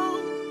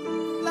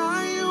down,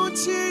 lie you won't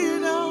tear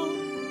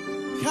down,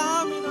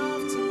 coming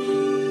after me.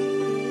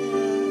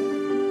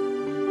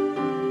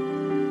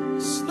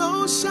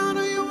 Snow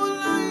shadow you will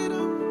light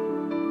up,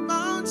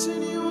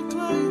 mountain you will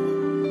climb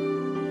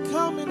up,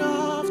 coming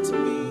after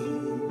me.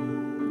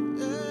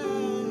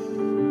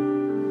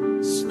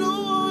 Snow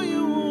wall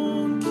you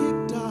won't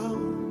kick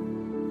down,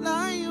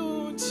 lie you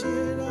won't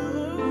tear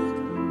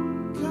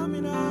down,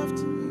 coming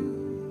after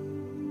me.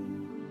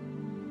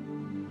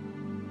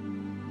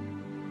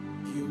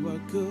 You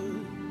are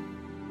good,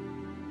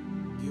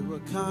 you are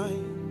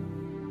kind,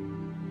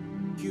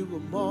 you are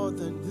more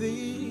than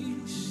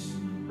these.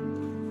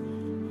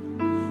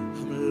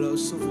 I'm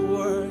lost of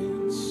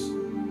words,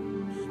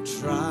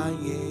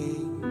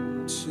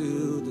 trying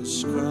to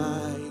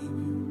describe.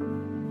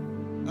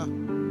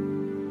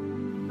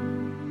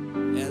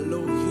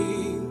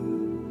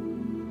 Elohim,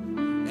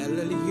 El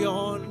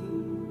Elyon,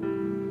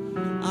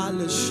 Al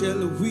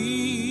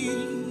Shelwi.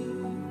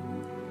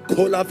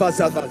 Kola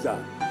vaza vaza.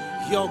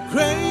 Your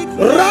greatness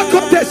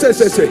Rakote se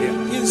se se.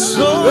 is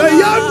so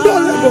Eyando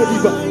le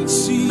bodiba.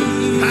 mighty.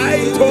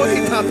 Aito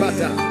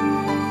ikapata.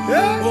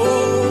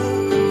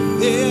 Oh,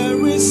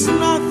 there is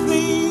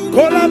nothing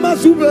Kola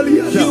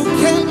mazubelia. you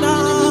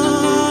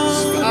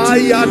cannot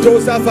Ayato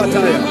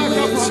zafataya.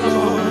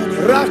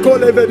 Rako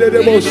levede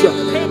de mosha.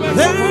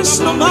 There's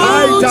no Aitam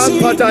mountain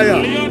pataya.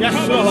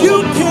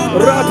 you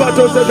cannot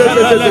Rapato se se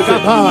se se se.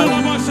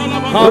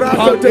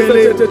 Rakote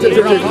se se se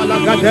se.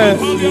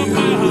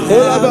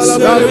 Kola bala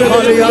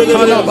bala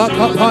kala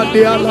baka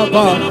pandia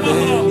laba.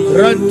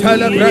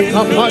 Rentele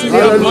breka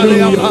pandia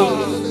pandia.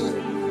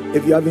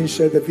 If you haven't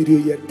shared the video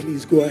yet,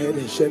 please go ahead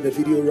and share the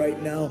video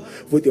right now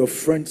with your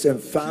friends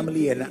and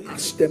family and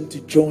ask them to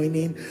join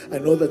in. I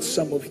know that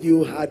some of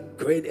you had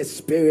great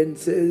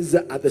experiences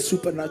at the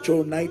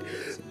supernatural night,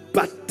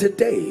 but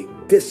today,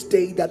 this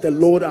day that the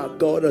Lord our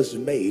God has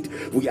made,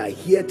 we are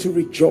here to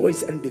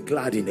rejoice and be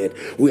glad in it.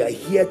 We are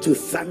here to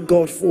thank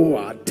God for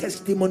our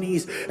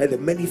testimonies and the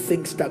many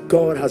things that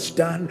God has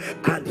done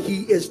and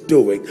He is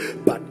doing.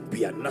 But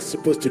we are not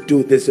supposed to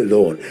do this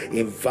alone.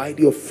 Invite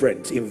your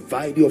friends,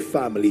 invite your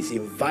families,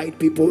 invite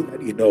people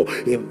that you know,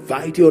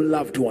 invite your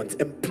loved ones,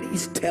 and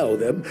please tell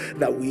them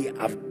that we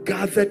have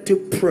gathered to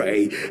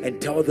pray,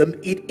 and tell them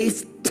it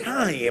is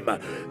time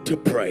to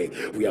pray.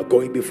 We are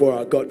going before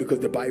our God because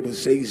the Bible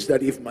says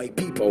that if my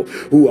people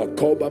who are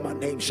called by my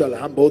name shall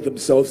humble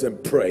themselves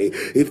and pray,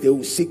 if they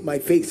will seek my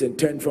face and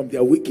turn from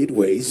their wicked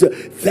ways,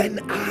 then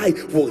I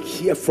will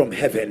hear from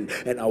heaven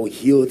and I will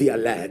heal their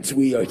lands.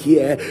 We are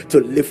here to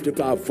lift up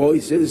our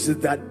voices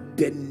that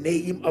the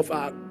name of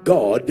our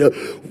God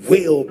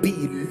will be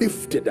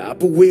lifted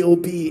up, will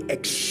be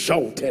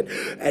exalted,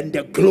 and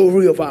the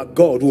glory of our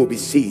God will be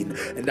seen.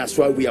 And that's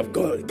why we have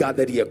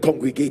gathered here,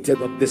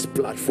 congregated on this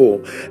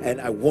platform.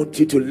 And I want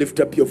you to lift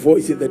up your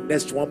voice in the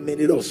next 1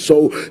 minute or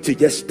so to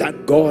just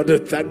thank God,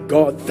 thank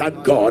God,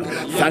 thank God,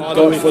 thank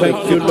God for the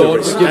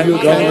Lord.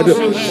 Thank God.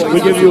 We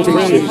give you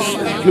praise.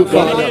 Thank you,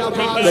 Father.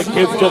 The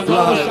gift of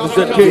life is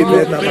the gift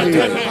of praise,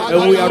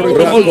 and we are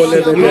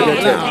rejoicing. We are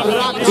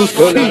glad to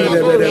see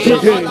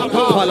today.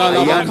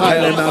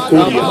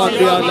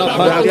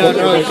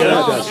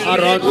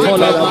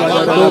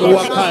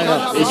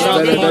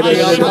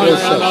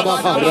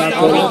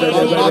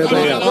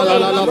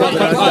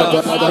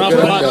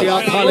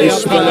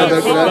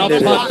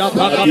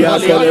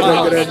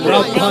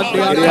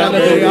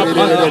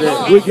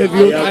 We give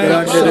you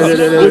thanks.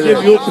 We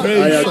give you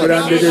praise.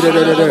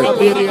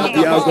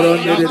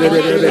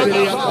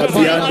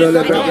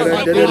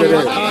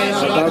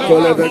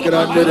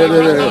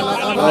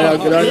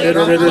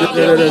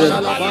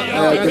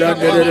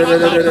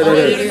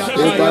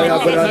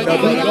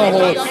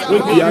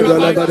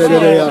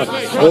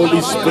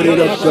 Holy Spirit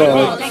of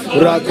God,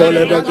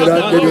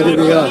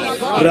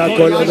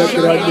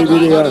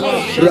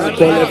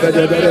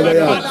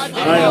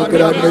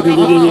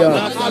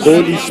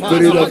 Holy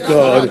Spirit of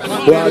God,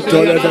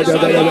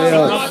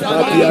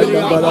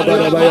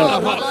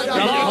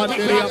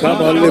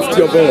 come on, lift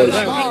your voice.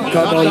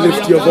 Come on,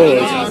 lift your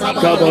voice.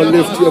 Come on,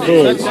 lift your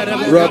voice.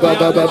 Rabba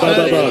baba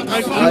baba.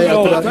 Aya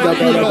pranda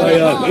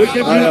barabaya.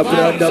 Aya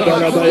pranda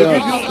barabaya.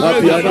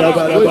 Apianda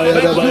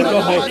barabaya.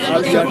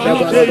 Apianda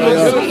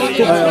barabaya.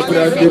 Aya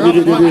pranda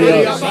bidiya.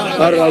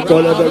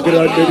 Arakola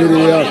bagranda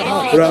bidiya.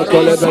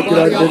 Rakola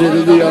bagranda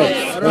bidiya.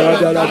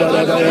 Radala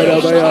barabaya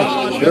rabaya.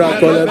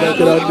 Rakola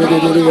bagranda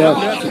bidiya.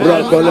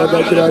 Rakola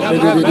bagranda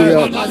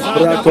bidiya.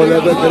 Rakola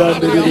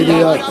bagranda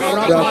bidiya.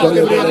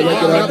 Rakola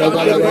bagranda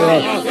barabaya.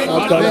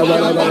 Akala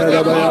barabaya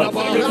rabaya.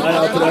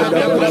 Aya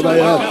pranda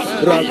barabaya.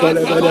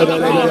 Rakola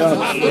barabaya.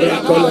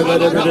 Rakola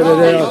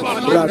barabaya.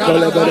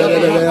 Rakola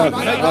barabaya.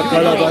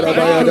 Akala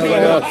barabaya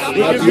rabaya.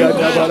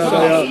 Apianda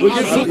barabaya.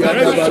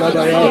 Apianda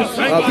barabaya.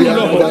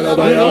 Apianda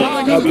barabaya.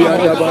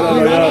 Apianda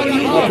barabaya.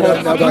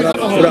 Apianda barabaya.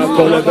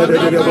 Rakola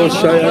barabaya.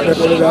 Boshaya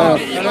barabaya.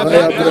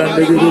 Aya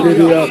pranda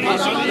bidiya.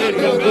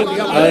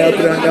 Aya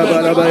pranda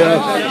barabaya.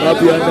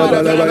 Apianda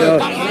barabaya.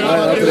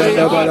 Aya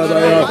pranda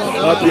barabaya.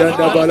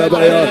 Apianda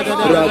barabaya.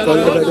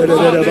 Rakola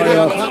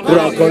barabaya.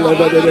 Rakola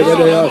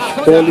barabaya.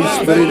 Holy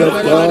Spirit of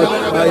God,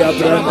 Aya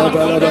pranda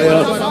barabaya.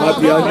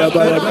 Apianda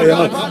barabaya.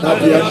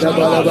 Apianda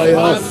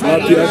barabaya.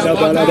 Apianda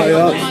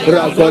barabaya.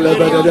 Rakola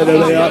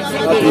barabaya.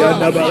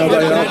 Apianda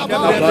barabaya.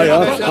 Apaya.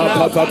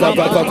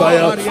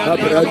 Apapapapapaya.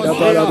 Apianda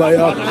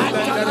barabaya.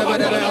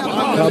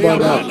 Come on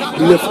now,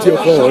 lift your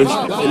voice,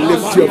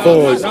 lift your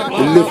voice,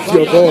 lift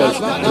your voice.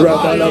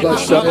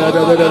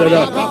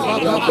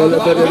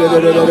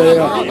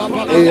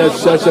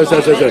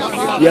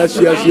 Yes,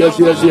 yes, yes, yes,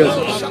 yes, yes,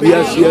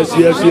 yes, yes,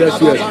 yes, yes,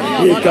 yes.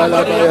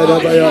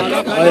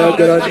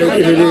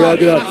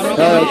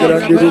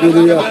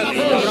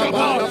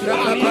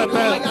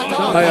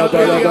 Aya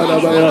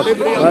barabaya,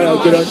 aya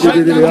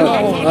grandidia,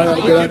 aya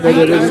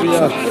grandidia,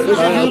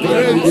 aya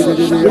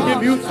grandidia. We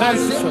give you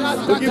thanks.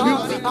 We give you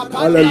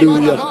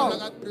hallelujah.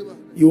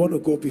 You want to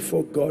go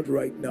before God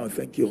right now.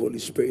 Thank you, Holy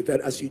Spirit, that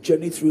as you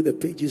journey through the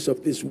pages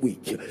of this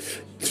week,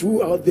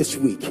 throughout this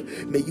week,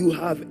 may you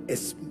have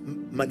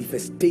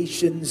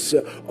manifestations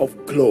of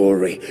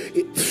glory.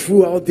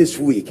 Throughout this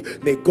week,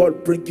 may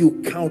God bring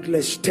you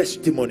countless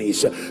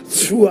testimonies.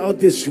 Throughout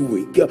this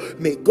week,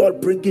 may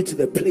God bring you to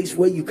the place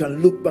where you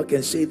can look back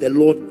and say, the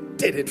Lord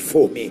did it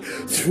for me.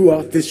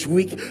 Throughout this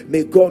week,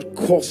 may God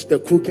cause the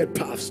crooked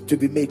paths to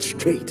be made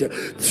straight.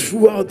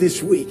 Throughout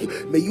this week,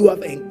 may you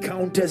have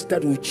encounters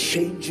that will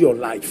change your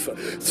life.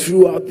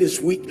 Throughout this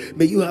week,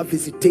 may you have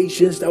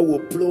visitations that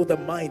will blow the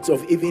minds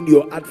of even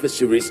your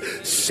adversaries.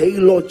 Say,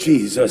 Lord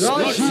Jesus,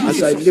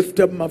 as I lift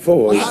up my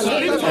voice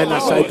and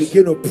as I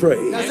begin to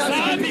pray,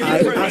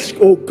 I ask,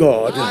 oh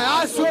God,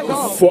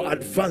 for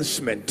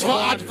advancement,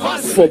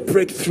 for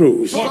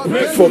breakthroughs,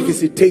 for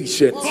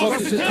visitations.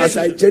 As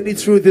I journey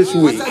through this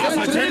week,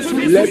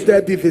 let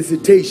there be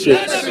visitations,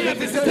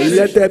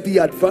 let there be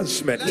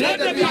advancement in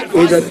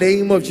the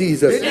name of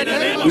Jesus.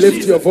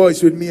 Lift your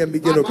voice with me and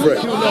begin to pray.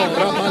 Come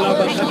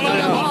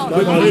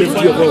on,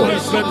 lift your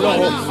voice. Come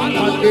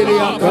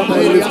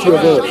on, lift your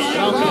voice.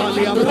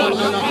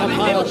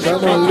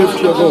 Come on,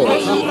 lift your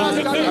voice.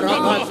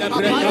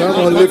 Come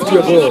on, lift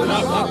your voice.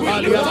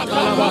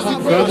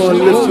 Come on,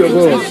 lift your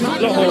voice.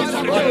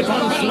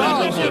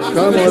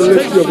 Come on,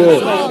 lift your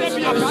voice.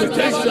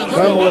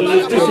 Come on,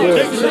 lift your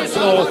voice.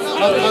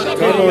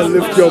 Come on,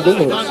 lift your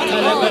voice.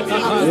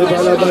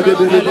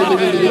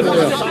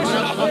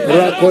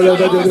 Rakola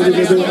de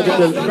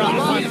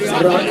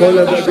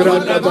Rakola de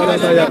Granda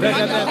Baramaya.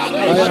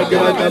 Aya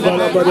Granda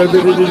Baramaya.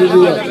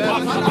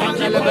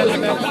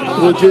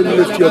 Would you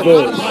lift your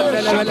voice?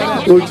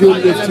 Would you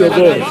lift your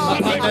voice?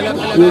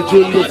 Would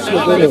you lift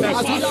your voice?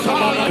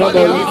 Come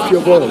on, lift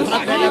your voice.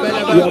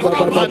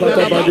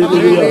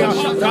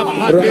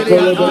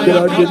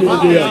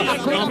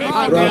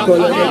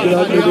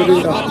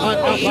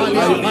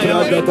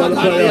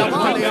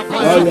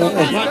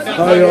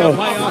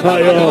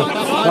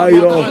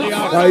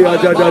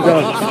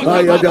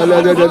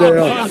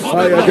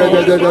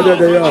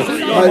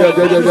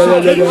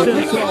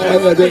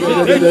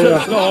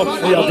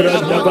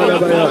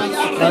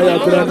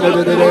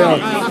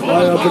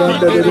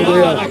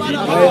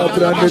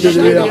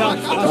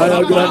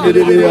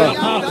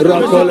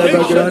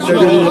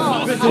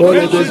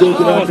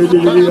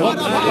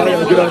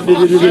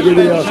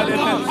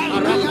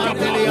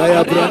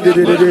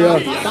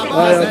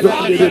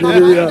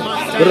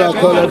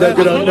 Rakola the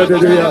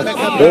Grande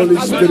Holy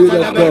Spirit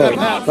of God,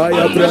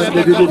 Aya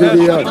Brande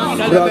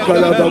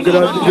Rakala the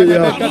Grande,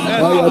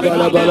 Aya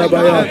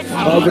Balabalabaya,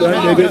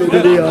 Abrande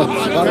Didia,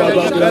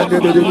 Arabagrande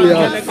Didia,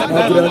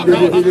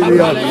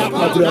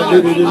 Abrande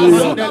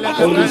Didia,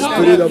 Holy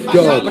Spirit of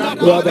God,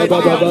 Rabba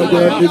Baba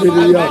Grande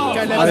Didia,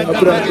 Aya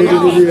Brande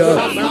Didia,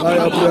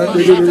 Aya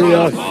Brande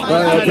Didia,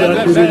 Aya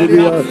Brande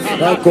Didia,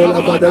 Akola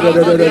Badada,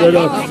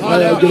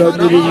 Aya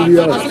Grande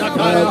Didia,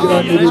 Aya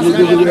Grande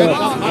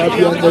Didia,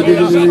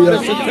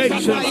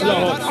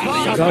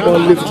 Come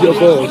on, lift your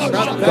voice.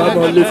 Come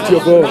on, lift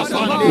your voice.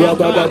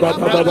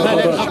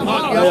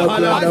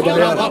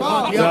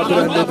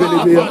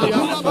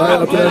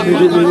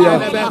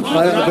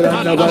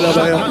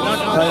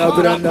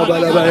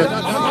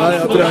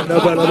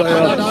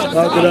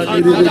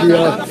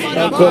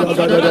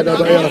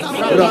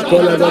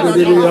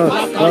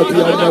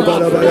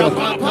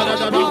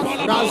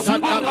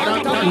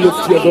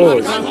 Lift your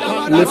voice.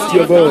 Lift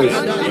your voice.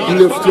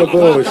 Lift your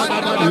voice.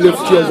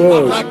 Lift your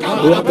voice.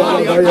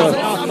 Rabalabaya,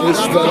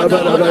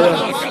 Ishbalabalabaya,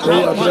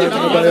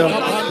 Ayabrandabaya,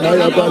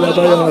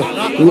 Ayabalabaya,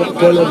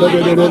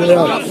 Rakolabaya,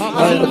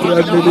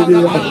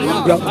 Ayabrandibia,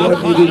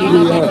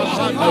 Rabrandibia,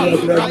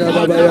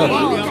 Ayabrandabaya,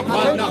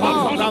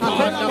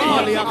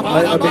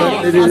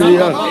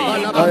 Ayabrandibia,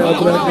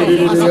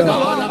 Ayabrandibia,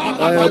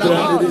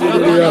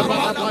 Ayabrandibia,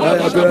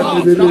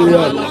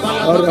 Ayabrandibia,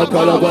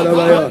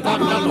 Arakalabalabaya,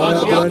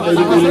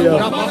 Ayabrandibia,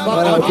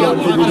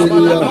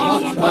 Ayabrandibia,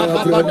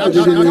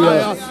 Ayabrandibia,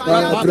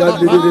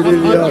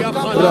 Ayabrandibia,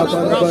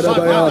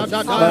 Rabalabaya,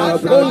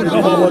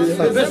 Ayabrandibia,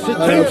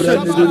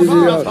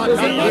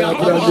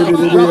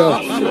 Ayabrandibia,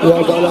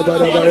 Rabalabaya,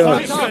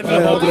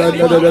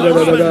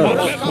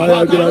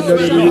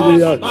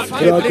 Ayabrandibia,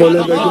 Ayabrandibia,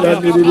 Rakolabaya,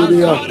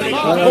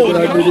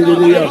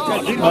 Ayabrandibia,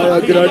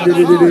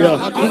 Ayabrandibia,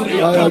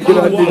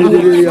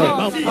 Ayabrandibia,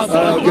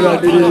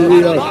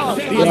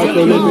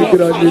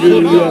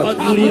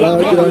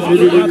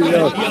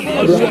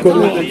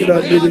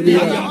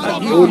 Ayabrandibia,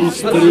 Holy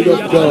Spirit of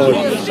God,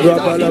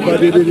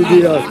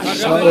 Rabalabadidia,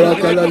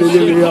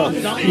 Rakalalidia,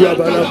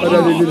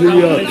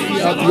 Yabalabadidia,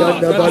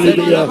 Apianda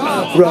Balidia,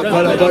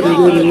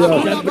 Rakalabadidia,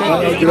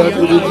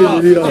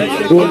 Ayagradidia,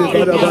 Holy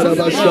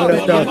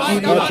Barabarabashayata,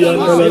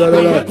 Apianda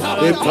Lala,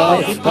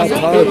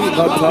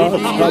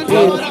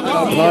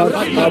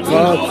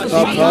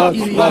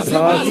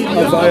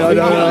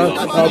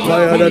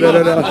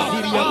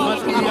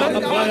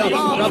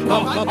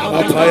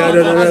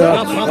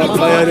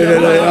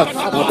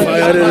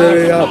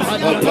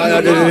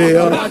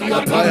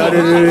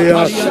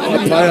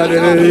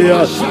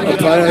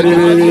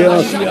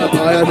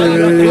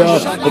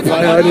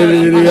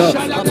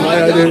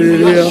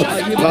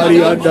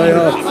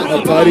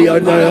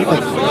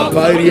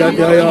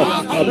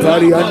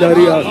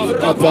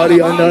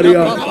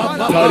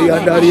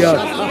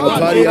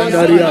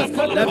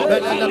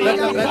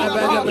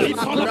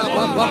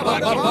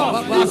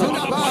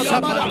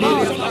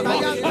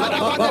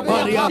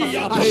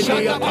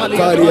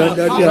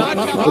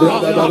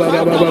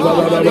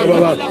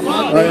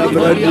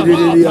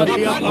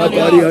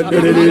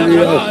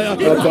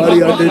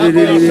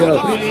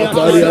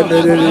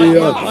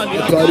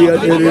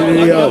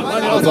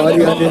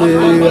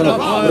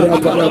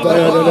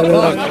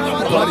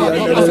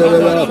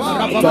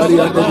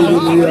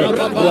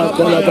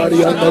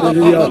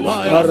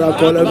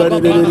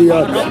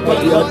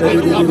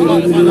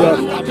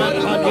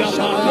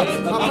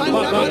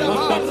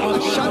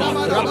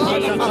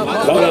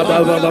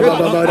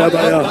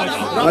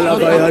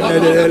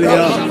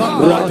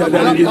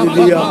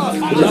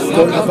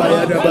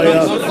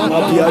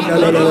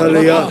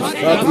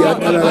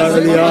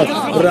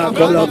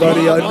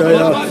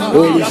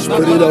 Holy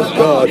Spirit of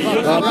God,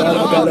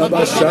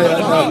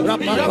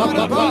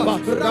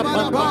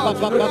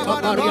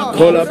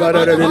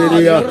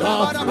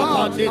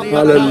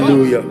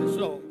 hallelujah.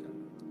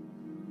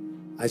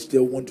 I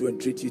still want to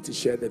entreat you to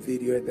share the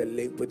video and the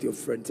link with your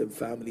friends and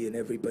family and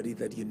everybody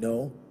that you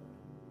know.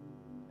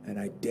 And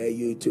I dare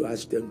you to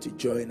ask them to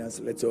join us.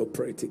 Let's all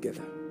pray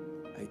together.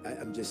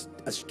 I'm just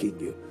asking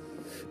you.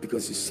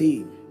 Because you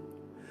see,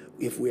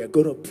 if we are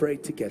going to pray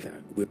together,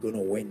 we're going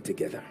to win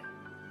together.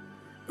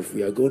 If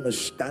we are going to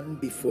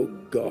stand before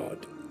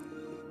God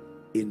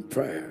in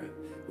prayer,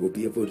 we'll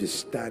be able to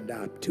stand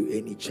up to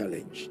any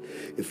challenge.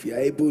 If we are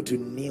able to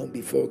kneel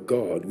before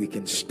God, we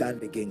can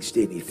stand against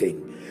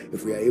anything.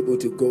 If we are able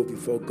to go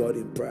before God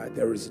in prayer,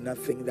 there is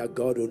nothing that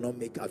God will not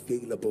make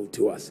available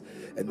to us.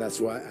 And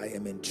that's why I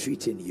am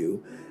entreating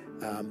you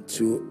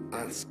to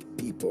ask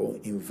people,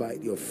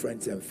 invite your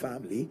friends and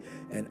family,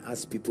 and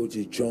ask people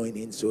to join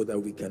in so that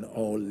we can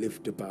all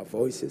lift up our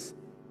voices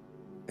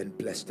and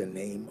bless the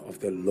name of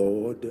the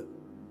Lord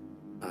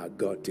our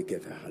God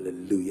together.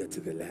 Hallelujah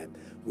to the Lamb.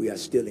 We are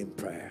still in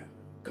prayer.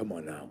 Come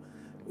on now.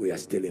 We are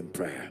still in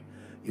prayer.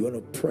 You want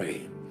to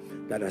pray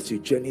that as you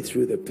journey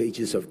through the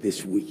pages of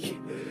this week,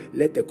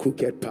 let the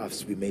crooked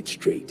paths be made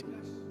straight.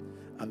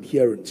 I'm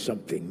hearing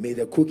something. May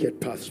the crooked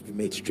paths be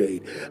made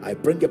straight. I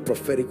bring a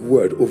prophetic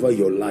word over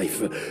your life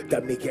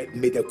that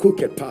may the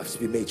crooked paths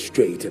be made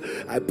straight.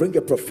 I bring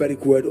a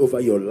prophetic word over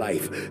your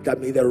life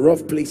that may the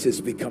rough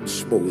places become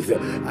smooth.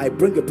 I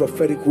bring a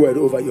prophetic word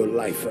over your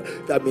life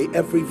that may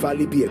every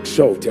valley be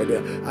exalted.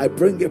 I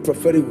bring a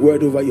prophetic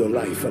word over your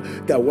life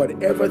that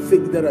whatever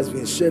thing that has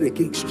been said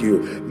against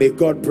you, may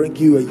God bring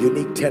you a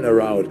unique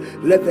turnaround.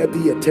 Let there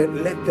be a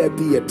turnaround. Let there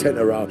be a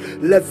turnaround.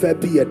 Let there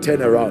be a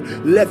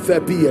turnaround. Let there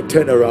be a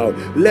turnaround.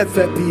 Let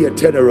there be a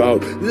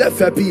turnaround. Let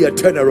there be a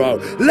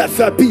turnaround. Let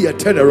there be a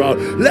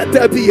turnaround. Let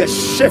there be a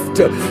shift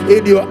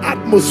in your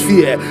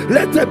atmosphere.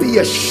 Let there be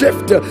a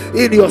shift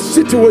in your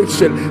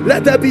situation.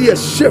 Let there be a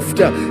shift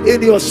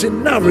in your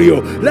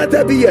scenario. Let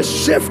there be a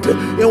shift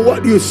in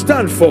what you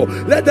stand for.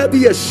 Let there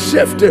be a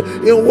shift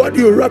in what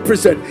you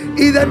represent.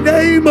 In the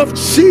name of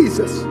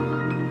Jesus.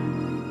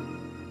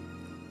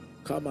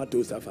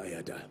 Kamato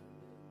Zafayada.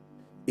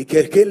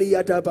 Ikerkeli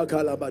yata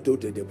bakala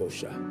batote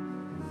debosha.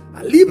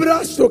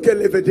 Libra stoke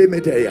levede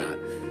medeya.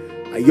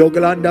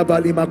 Ayoglanda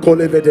balima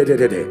kole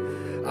vedede.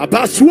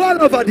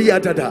 Abaswala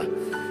vadiatada.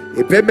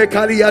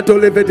 Ipemekaliato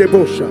levede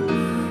bosha.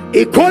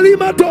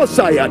 Ikolima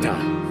dosayata.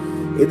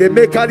 Ide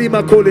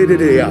mekalima kole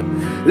dedea.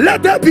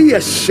 Let there be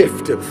a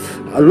shift.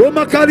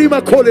 Aloma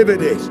kalima kole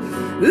vedes.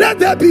 Let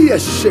there be a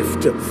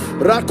shift.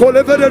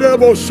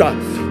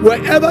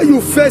 Wherever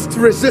you faced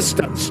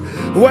resistance,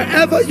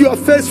 wherever you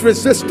have faced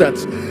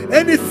resistance,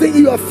 anything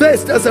you have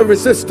faced as a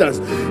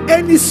resistance,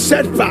 any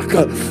setback,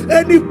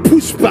 any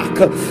pushback,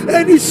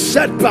 any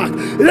setback,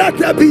 let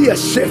there be a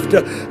shift.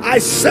 I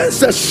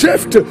sense a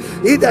shift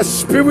in the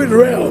spirit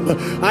realm.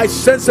 I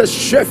sense a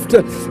shift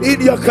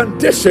in your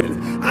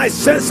condition. I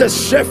sense a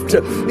shift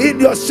in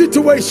your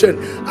situation.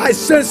 I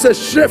sense a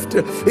shift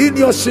in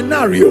your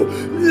scenario.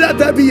 Let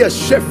there be a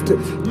shift.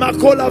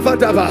 Makola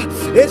vadaba,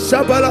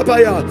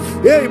 eshabalabaya,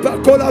 hey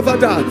bakola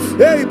vada,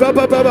 hey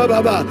baba baba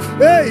baba,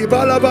 hey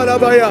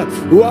balabalabaya,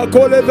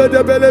 wakole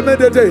vede bele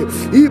medete,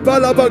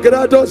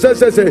 ibalabagrado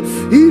sesese,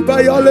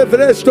 ibayole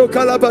vresto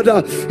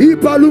kalabada,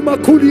 ibaluma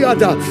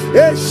kuliada,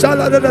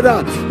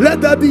 eshaladada.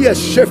 Let there be a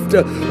shift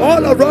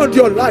all around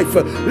your life.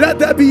 Let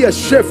there be a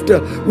shift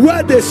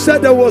where they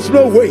said there was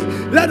no way.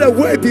 Let a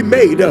way be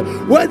made.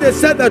 Where they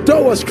said the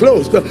door was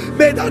closed,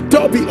 may that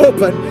door be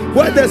open.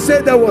 Where they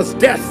said there was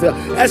death,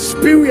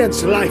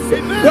 experience life.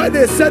 Amen. Where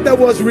they said there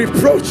was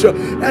reproach,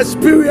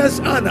 experience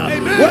honor.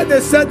 Amen. Where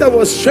they said there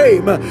was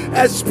shame,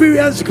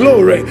 experience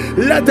glory.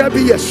 Let there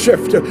be a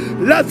shift.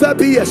 Let there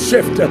be a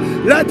shift.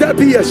 Let there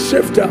be a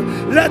shift.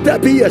 Let there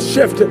be a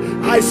shift.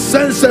 I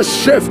sense a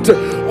shift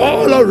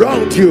all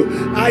around you.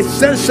 I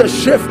sense a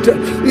shift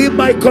in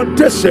my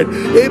condition,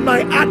 in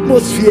my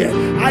atmosphere.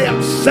 I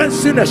am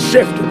sensing a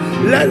shift.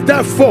 Let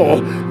there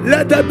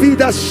be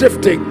that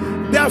shifting.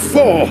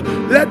 Therefore,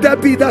 let there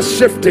be that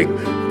shifting.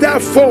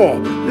 Therefore,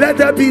 let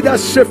there be that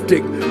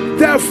shifting.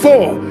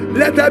 Therefore,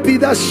 let there be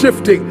that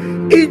shifting.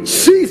 In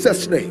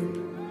Jesus' name.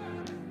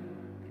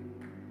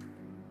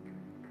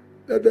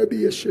 Let there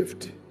be a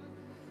shift.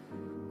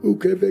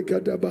 Let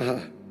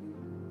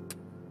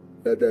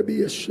there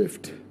be a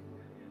shift.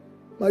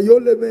 Hey,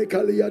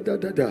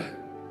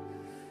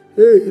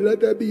 let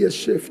there be a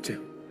shift.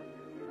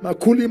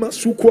 Makulima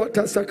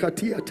sukwata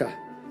sakatiata.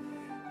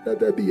 Let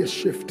there be a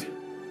shift.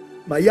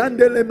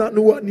 Mayandele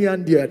manua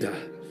niandiada.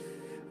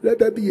 Let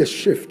there be a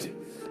shift.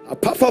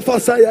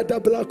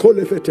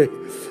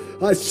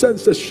 I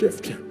sense a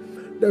shift.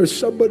 There is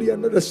somebody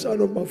under the sound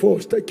of my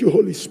voice. Thank you,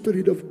 Holy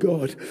Spirit of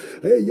God.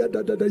 Hey,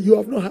 you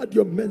have not had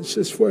your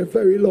menses for a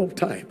very long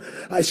time.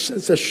 I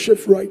sense a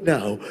shift right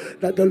now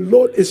that the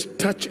Lord is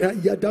touching.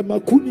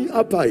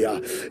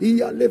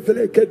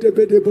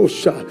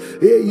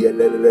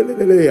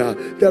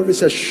 There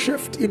is a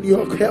shift in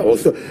your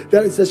health.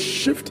 There is a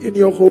shift in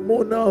your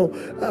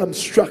hormonal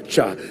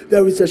structure.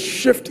 There is a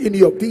shift in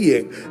your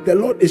being. The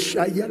Lord is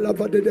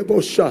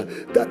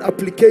that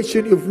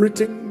application you've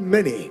written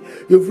many.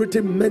 You've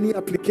written many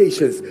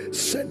applications,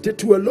 sent it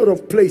to a lot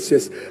of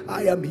places.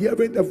 I am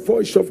hearing the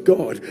voice of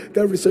God.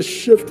 There is a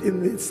shift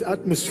in its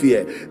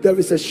atmosphere. There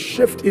is a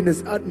shift in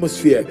its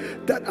atmosphere.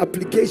 That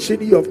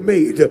application you have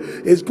made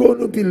is going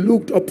to be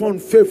looked upon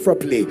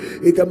favorably.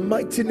 In the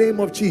mighty name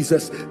of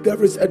Jesus,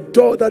 there is a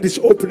door that is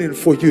opening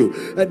for you,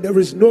 and there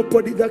is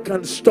nobody that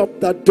can stop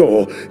that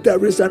door.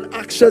 There is an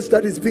access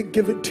that is being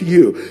given to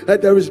you,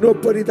 and there is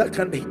nobody that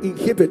can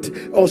inhibit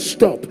or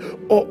stop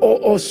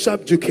or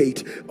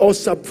subjugate or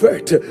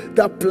subvert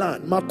that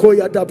plan.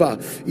 Makoya daba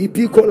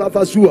ibiko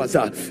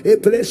lavazuaza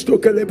eblesto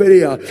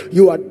keleberia.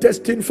 You are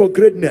destined for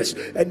greatness,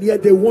 and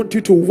yet they want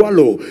you to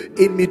wallow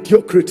in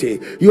mediocrity.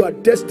 You are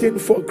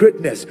destined for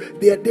greatness,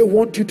 yet they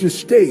want you to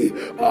stay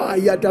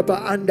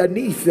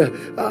underneath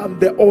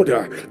the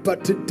order.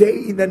 But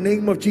today, in the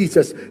name of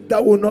Jesus,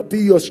 that will not be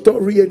your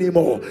story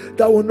anymore.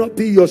 That will not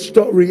be your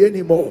story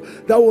anymore.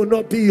 That will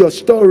not be your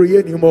story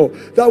anymore.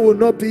 That will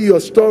not be your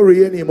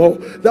story anymore.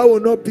 That will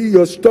not be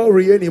your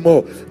story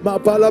anymore.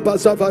 Mapala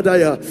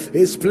basavadaya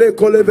is play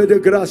coleve de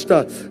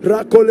grasta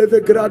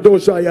racoleve grado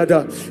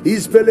zayada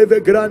is peleve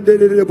grande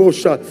de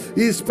debosha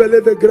is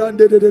peleve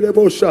grande de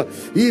debosha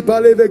I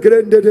paleve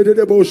grande de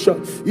debosha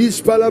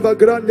is palava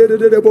grande de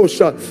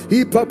debosha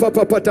I papa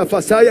pata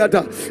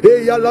fasayada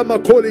e yalama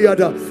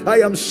koliada. I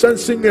am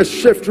sensing a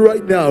shift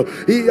right now.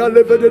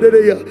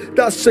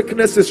 That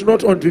sickness is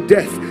not unto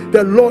death.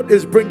 The Lord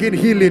is bringing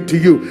healing to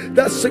you.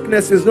 That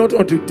sickness is not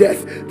unto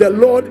death. The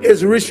Lord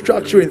is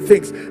restructuring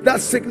things.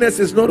 That sickness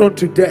is not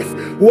unto death.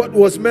 What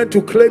was meant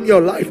to claim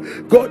your life,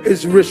 God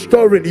is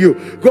restoring you.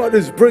 God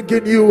is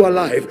bringing you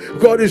alive.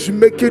 God is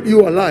making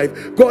you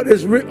alive. God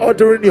is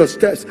reordering your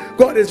steps.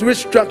 God is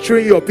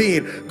restructuring your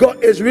being.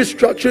 God is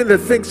restructuring the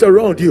things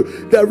around you.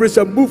 There is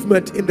a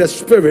movement in the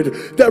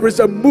spirit. There is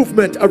a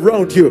movement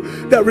around you.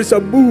 There is a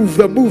move,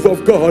 the move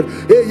of God.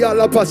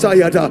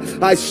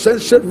 I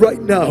sense it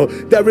right now.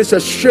 There is a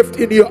shift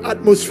in your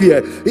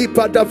atmosphere.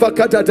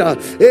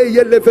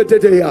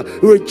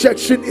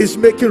 Rejection is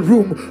making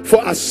room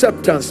for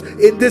acceptance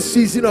in this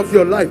season of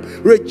your life.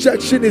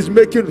 Rejection is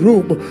making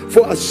room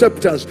for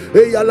acceptance.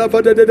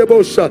 Whatever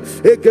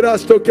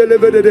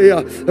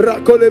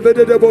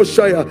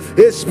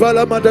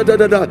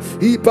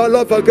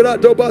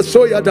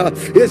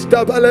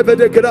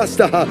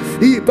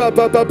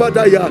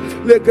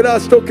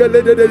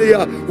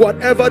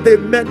they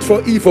meant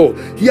for evil,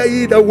 hear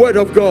ye the word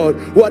of God.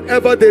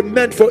 Whatever they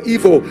meant for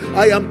evil,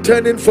 I am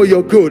turning for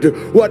your good.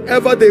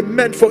 Whatever they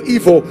meant for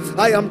evil,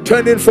 I am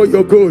turning for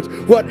your good.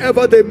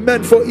 Whatever they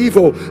meant for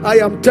evil, I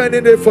am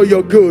turning it for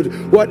your good.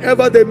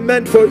 Whatever they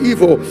meant for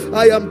evil,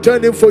 I am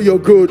turning for your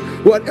good.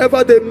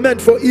 Whatever they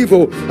meant for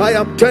evil, I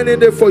am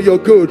turning it for your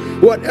good.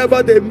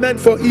 Whatever they meant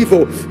for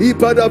evil,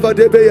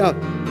 Ipadavadebeya.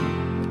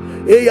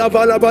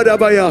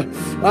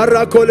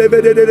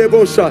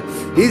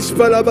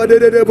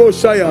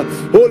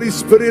 Holy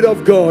Spirit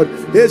of God,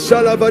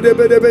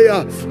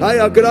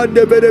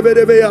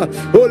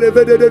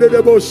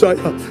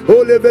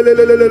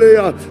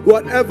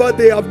 whatever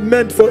they have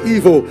meant for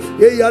evil,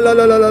 hear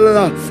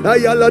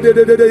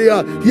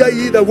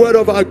ye the word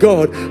of our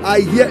God. I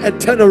hear a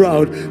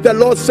turnaround. The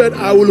Lord said,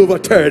 I will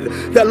overturn.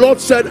 The Lord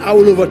said, I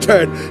will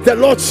overturn. The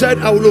Lord said,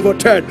 I will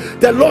overturn.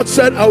 The Lord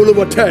said, I will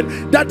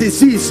overturn. That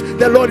disease,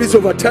 the Lord is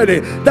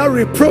overturning. That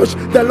reproach,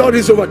 the Lord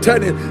is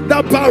overturning.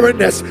 That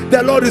barrenness,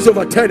 the Lord is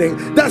overturning.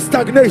 That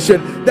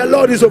stagnation, the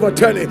Lord is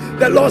overturning.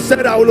 The Lord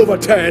said, I will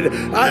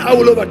overturn. I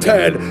will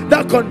overturn.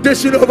 That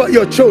condition over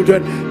your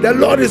children, the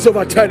Lord is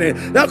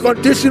overturning. That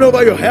condition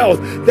over your health,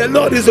 the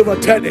Lord is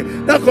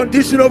overturning. That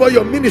condition over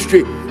your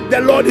ministry, the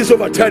Lord is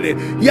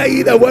overturning. Hear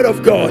ye the word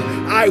of God.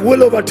 I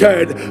will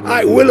overturn.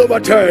 I will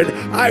overturn.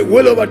 I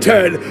will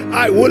overturn.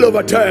 I will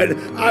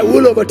overturn. I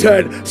will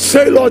overturn.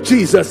 Say, Lord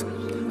Jesus,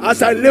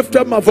 as I lift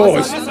up my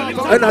voice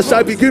and as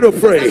I begin to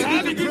pray,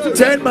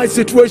 turn my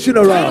situation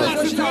around,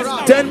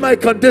 turn my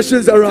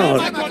conditions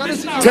around,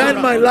 turn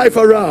my life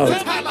around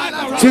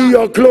to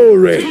your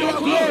glory.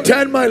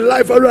 Turn my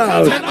life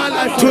around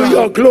to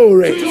your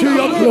glory.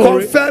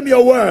 Confirm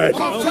your word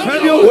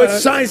with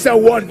signs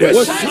and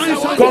wonders.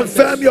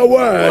 Confirm your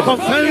word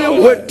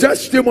with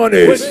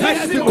testimonies.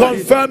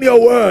 Confirm your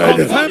word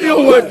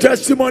with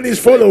testimonies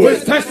following.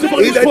 In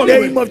the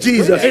name of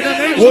Jesus,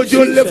 would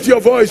you lift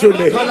your voice with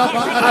me?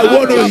 I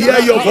want to hear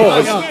your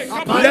voice.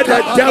 Let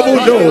the devil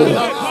know.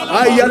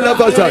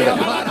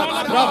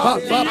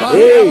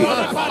 Hey,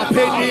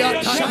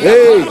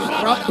 hey,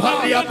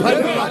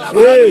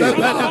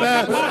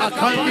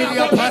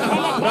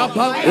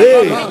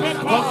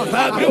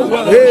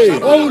 hey,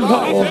 oh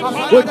Lord,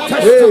 with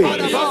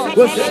testimony,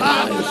 with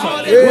signs,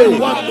 with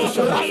wonders,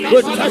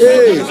 with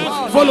testimonies,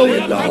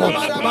 following Lord.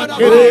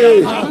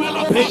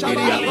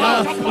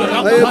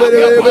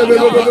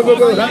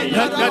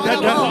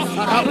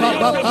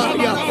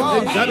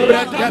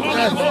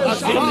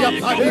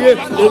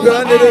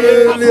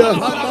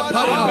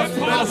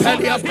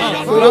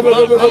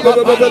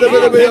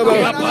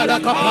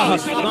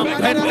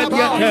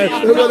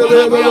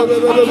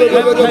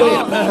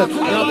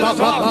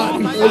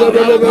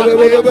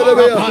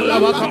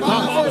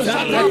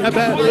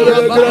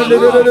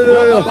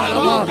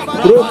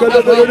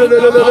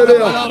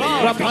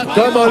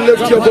 Come on,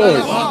 lift your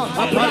voice.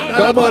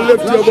 Come on,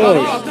 lift your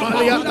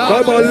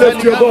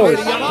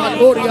voice.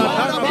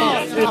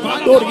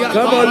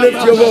 Come on, lift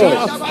your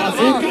voice.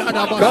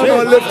 Come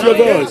on, lift your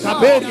voice.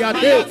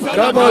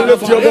 Come on,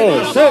 lift your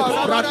voice.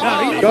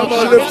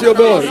 Come on, lift your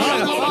voice.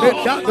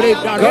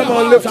 Come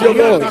on, lift your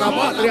voice.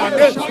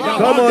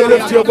 Come on,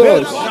 lift your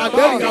voice.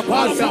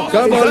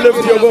 Come on, lift your voice. Come on, lift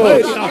your voice.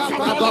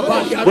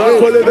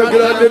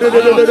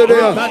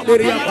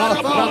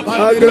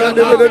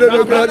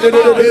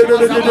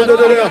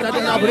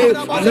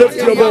 Lift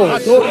your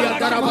voice.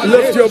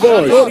 Lift your voice. Lift your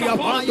voice.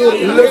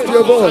 Lift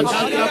your voice.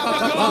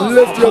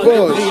 Lift your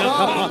voice.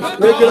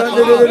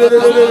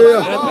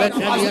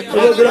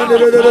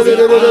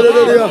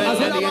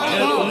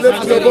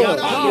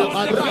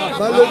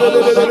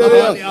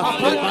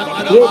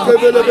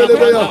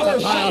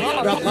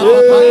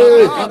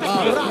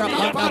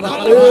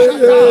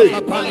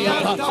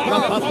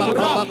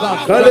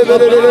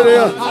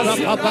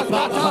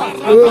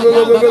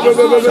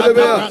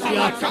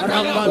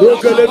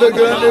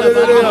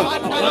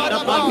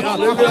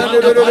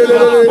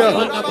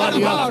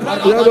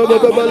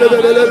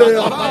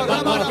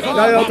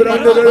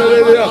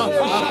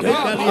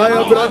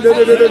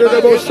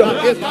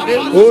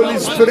 Holy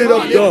Spirit of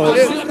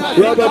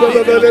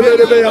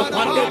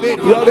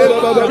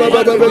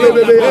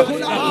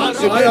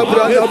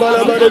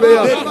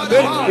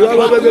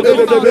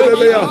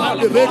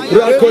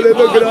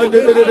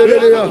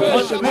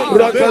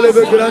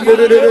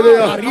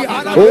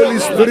Holy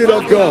Spirit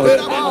of God,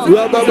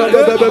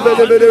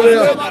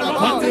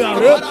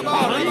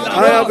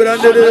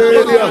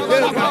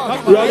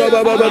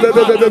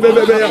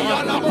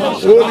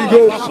 Holy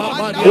Ghost,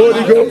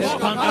 Holy Ghost,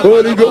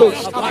 Holy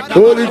Ghost,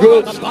 Holy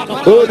Ghost,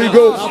 Holy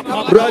Ghost,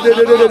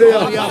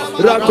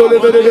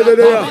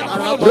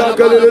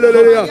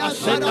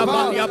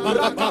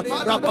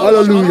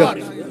 hallelujah.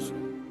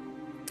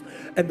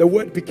 And the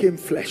word became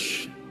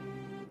flesh.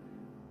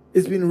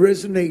 It's been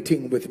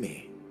resonating with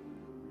me.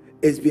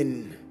 It's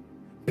been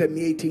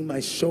permeating my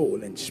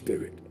soul and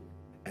spirit.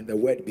 And the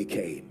word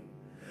became.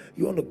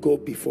 You want to go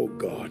before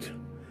God.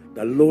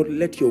 The Lord,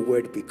 let your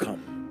word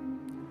become.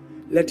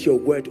 Let your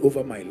word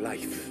over my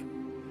life.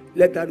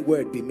 Let that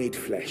word be made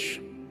flesh.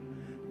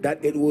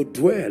 That it will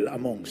dwell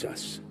amongst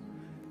us.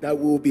 That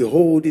we will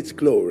behold its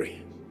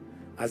glory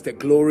as the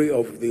glory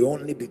of the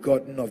only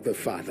begotten of the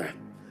Father.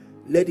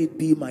 Let it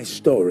be my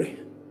story.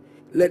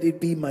 Let it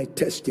be my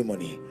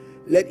testimony.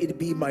 Let it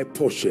be my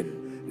portion.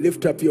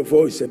 Lift up your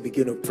voice and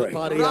begin to pray.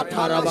 Let your word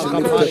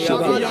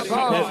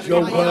become. Let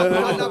your word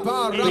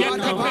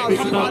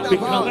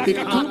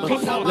become.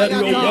 Let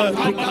your word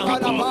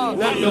become.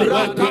 Let your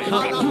word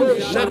become.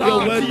 Let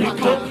your word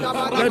become.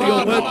 Let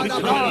your word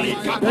come.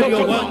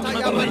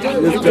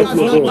 Lift up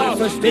your voice.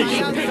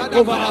 Manifestation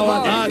over our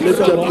lives.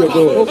 Lift up your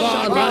voice. Over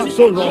our lives,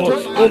 so Lord.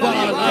 Over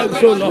our lives,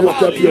 so Lord.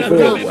 Lift up your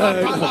voice.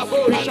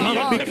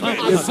 Become.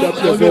 Lift up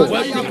your voice. That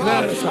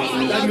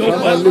your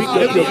Come word on, lift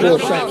up your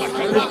voice.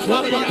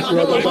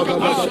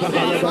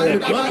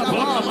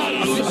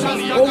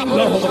 Oh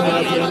Lord,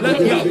 let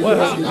your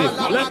word,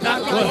 let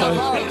that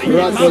word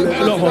become,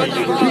 Lord,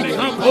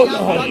 become, oh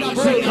Lord,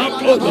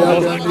 become, oh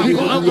Lord,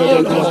 become,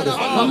 oh Lord.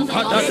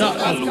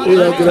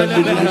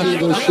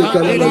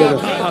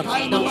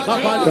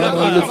 Come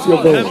on, lift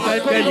your voice.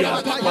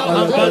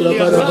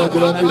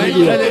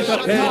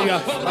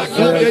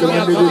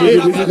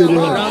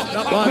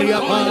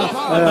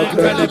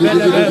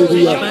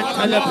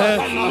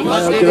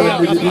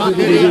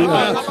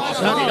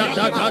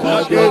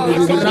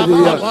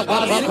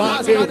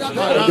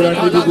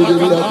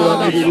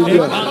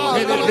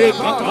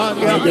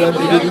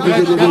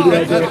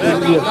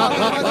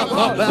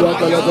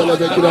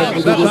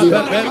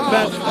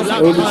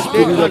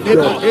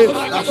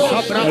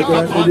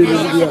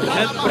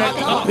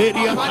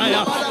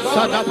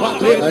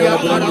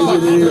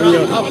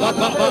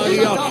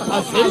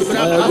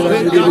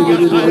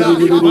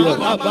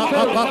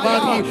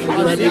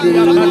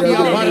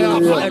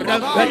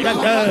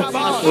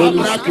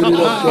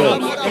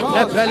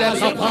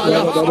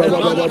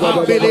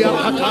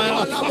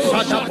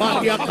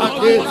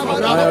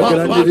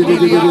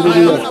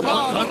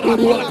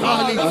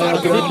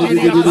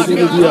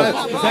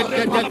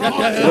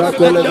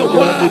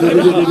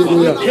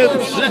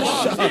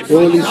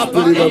 Holy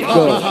Spirit of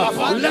God,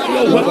 let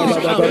your word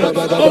become.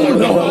 Oh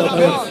Lord,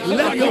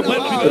 let your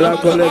word become.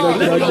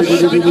 Let your word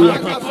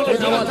become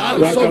in our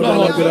lives, oh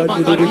Lord.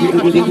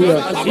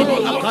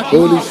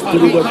 Holy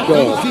Spirit of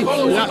God.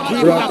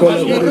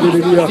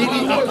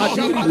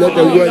 Let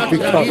the word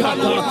become.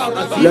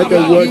 Let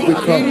the word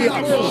become.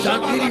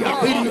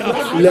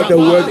 Let the word become. Let the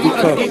word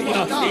become.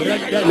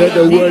 Let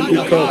the word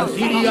become.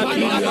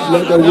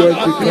 Let the word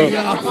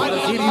become.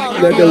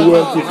 Let the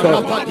word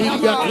become.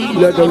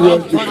 Let the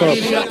word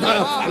become.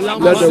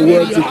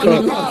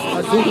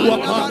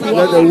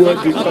 Let the word become. Let the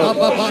word become. Let the word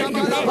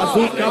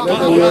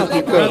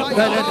become.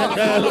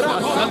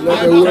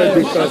 Let the word become.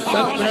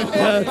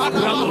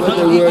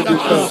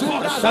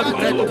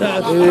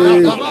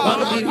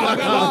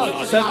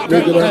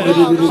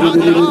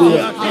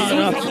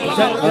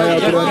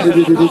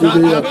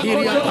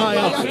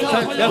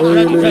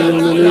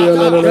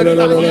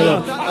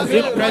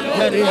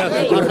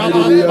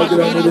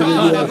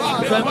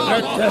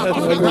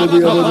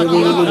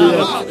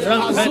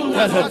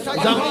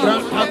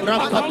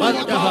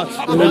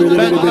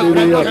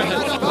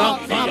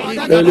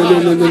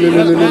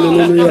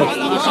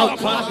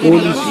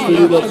 Holy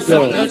Spirit of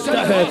God.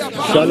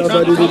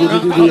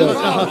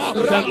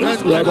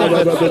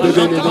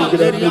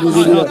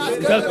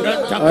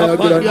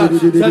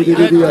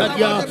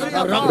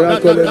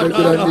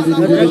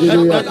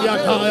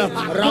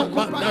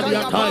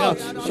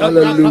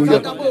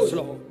 Hallelujah.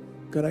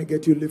 Can I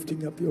get you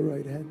lifting up your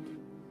right hand?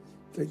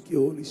 Thank you,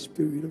 Holy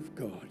Spirit of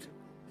God.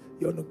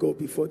 You want to go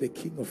before the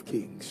King of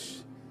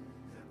Kings.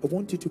 I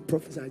want you to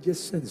prophesy. I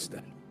just sense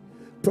that.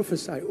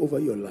 Prophesy over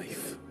your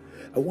life.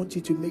 I want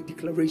you to make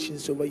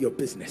declarations over your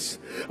business.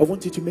 I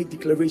want you to make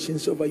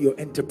declarations over your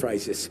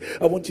enterprises.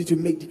 I want you to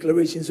make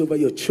declarations over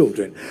your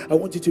children. I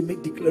want you to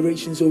make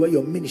declarations over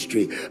your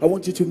ministry. I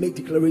want you to make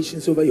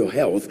declarations over your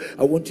health.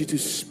 I want you to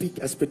speak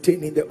as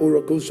pertaining the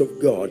oracles of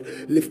God.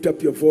 Lift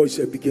up your voice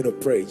and begin to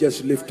pray.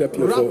 Just lift up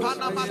your voice.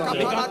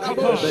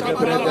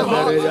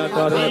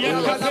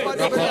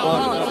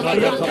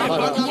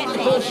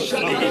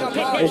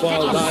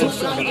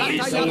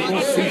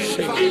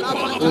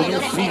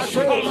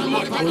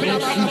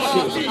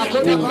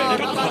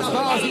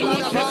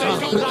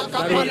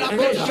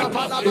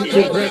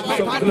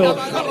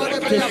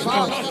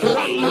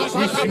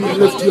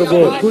 Lift your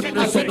voice.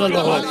 Goodness of the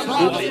Lord.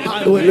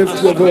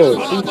 Lift your voice.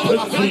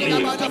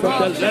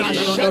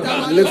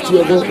 Lift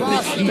your voice.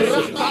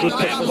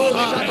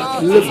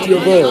 Lift your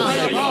voice.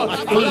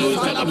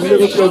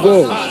 Lift your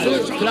voice.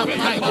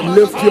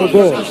 Lift your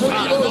voice.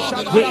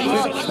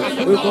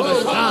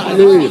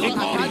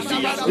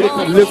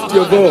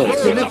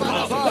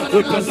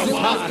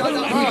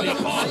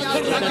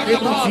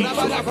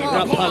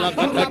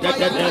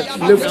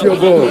 Lift your voice. Lift your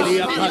voice.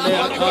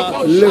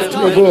 Lift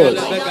your voice.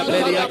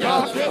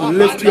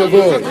 Lift your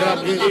voice.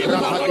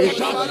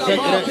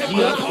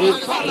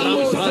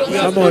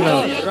 Come on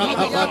now.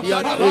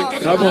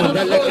 Come on.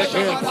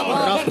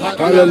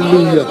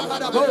 Hallelujah.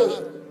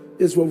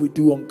 This is what we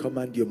do on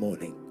Command Your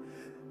Morning.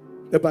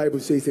 The Bible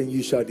says, and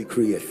you shall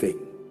decree a thing.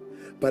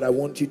 But I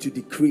want you to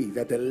decree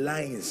that the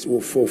lines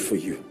will fall for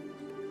you.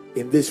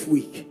 In this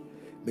week,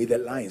 may the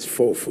lines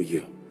fall for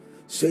you.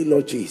 Say,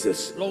 Lord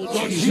Jesus,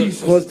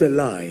 cause the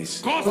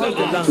lines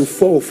to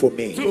fall for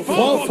me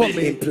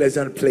in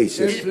pleasant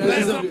places.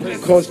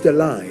 Cause the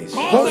lines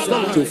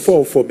to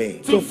fall for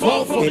me in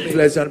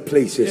pleasant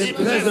places.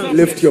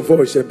 Lift your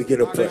voice and begin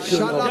to pray. Cause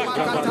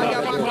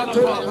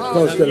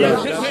the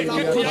lines.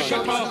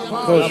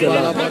 Cause the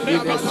lines.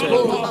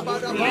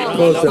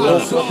 Cause the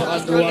lines.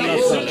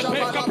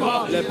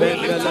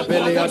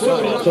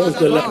 Cause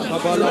the lines.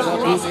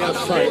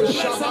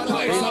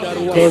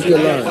 Cause the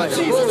lines.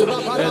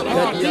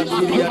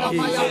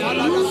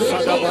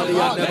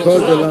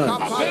 Cause the line.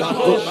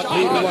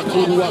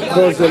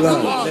 Cause the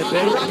line.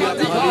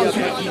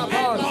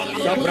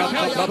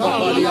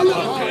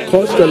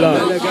 Cause the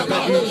line.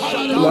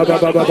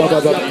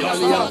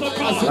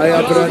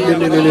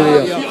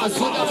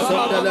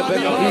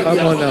 Come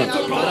on now.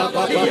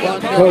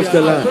 Cause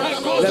the line.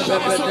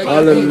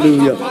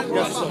 Hallelujah.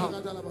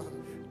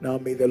 Now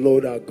may the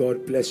Lord our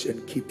God bless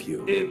and keep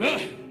you.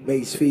 May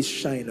his face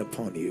shine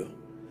upon you.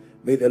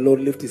 May the Lord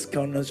lift his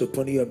countenance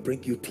upon you and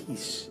bring you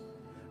peace.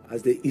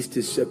 As the east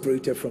is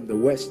separated from the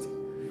west,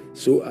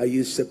 so are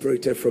you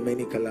separated from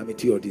any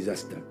calamity or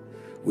disaster.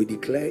 We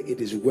declare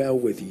it is well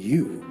with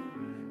you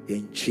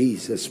in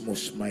Jesus'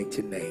 most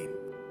mighty name.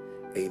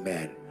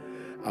 Amen.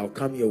 I'll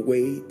come your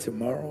way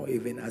tomorrow,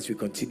 even as we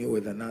continue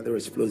with another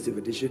explosive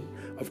edition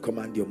of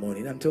Command Your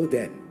Morning. Until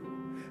then,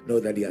 know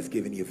that he has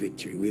given you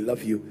victory. We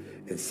love you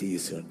and see you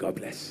soon. God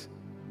bless.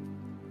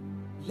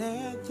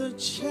 Let the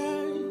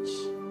church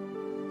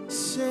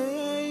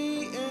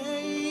say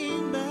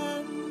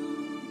amen.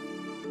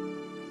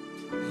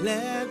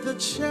 Let the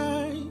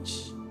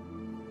church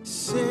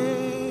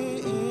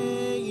say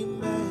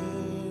amen.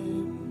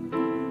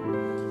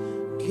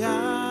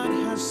 God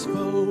has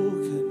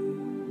spoken.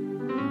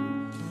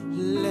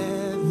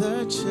 Let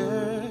the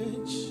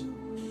church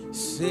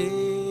say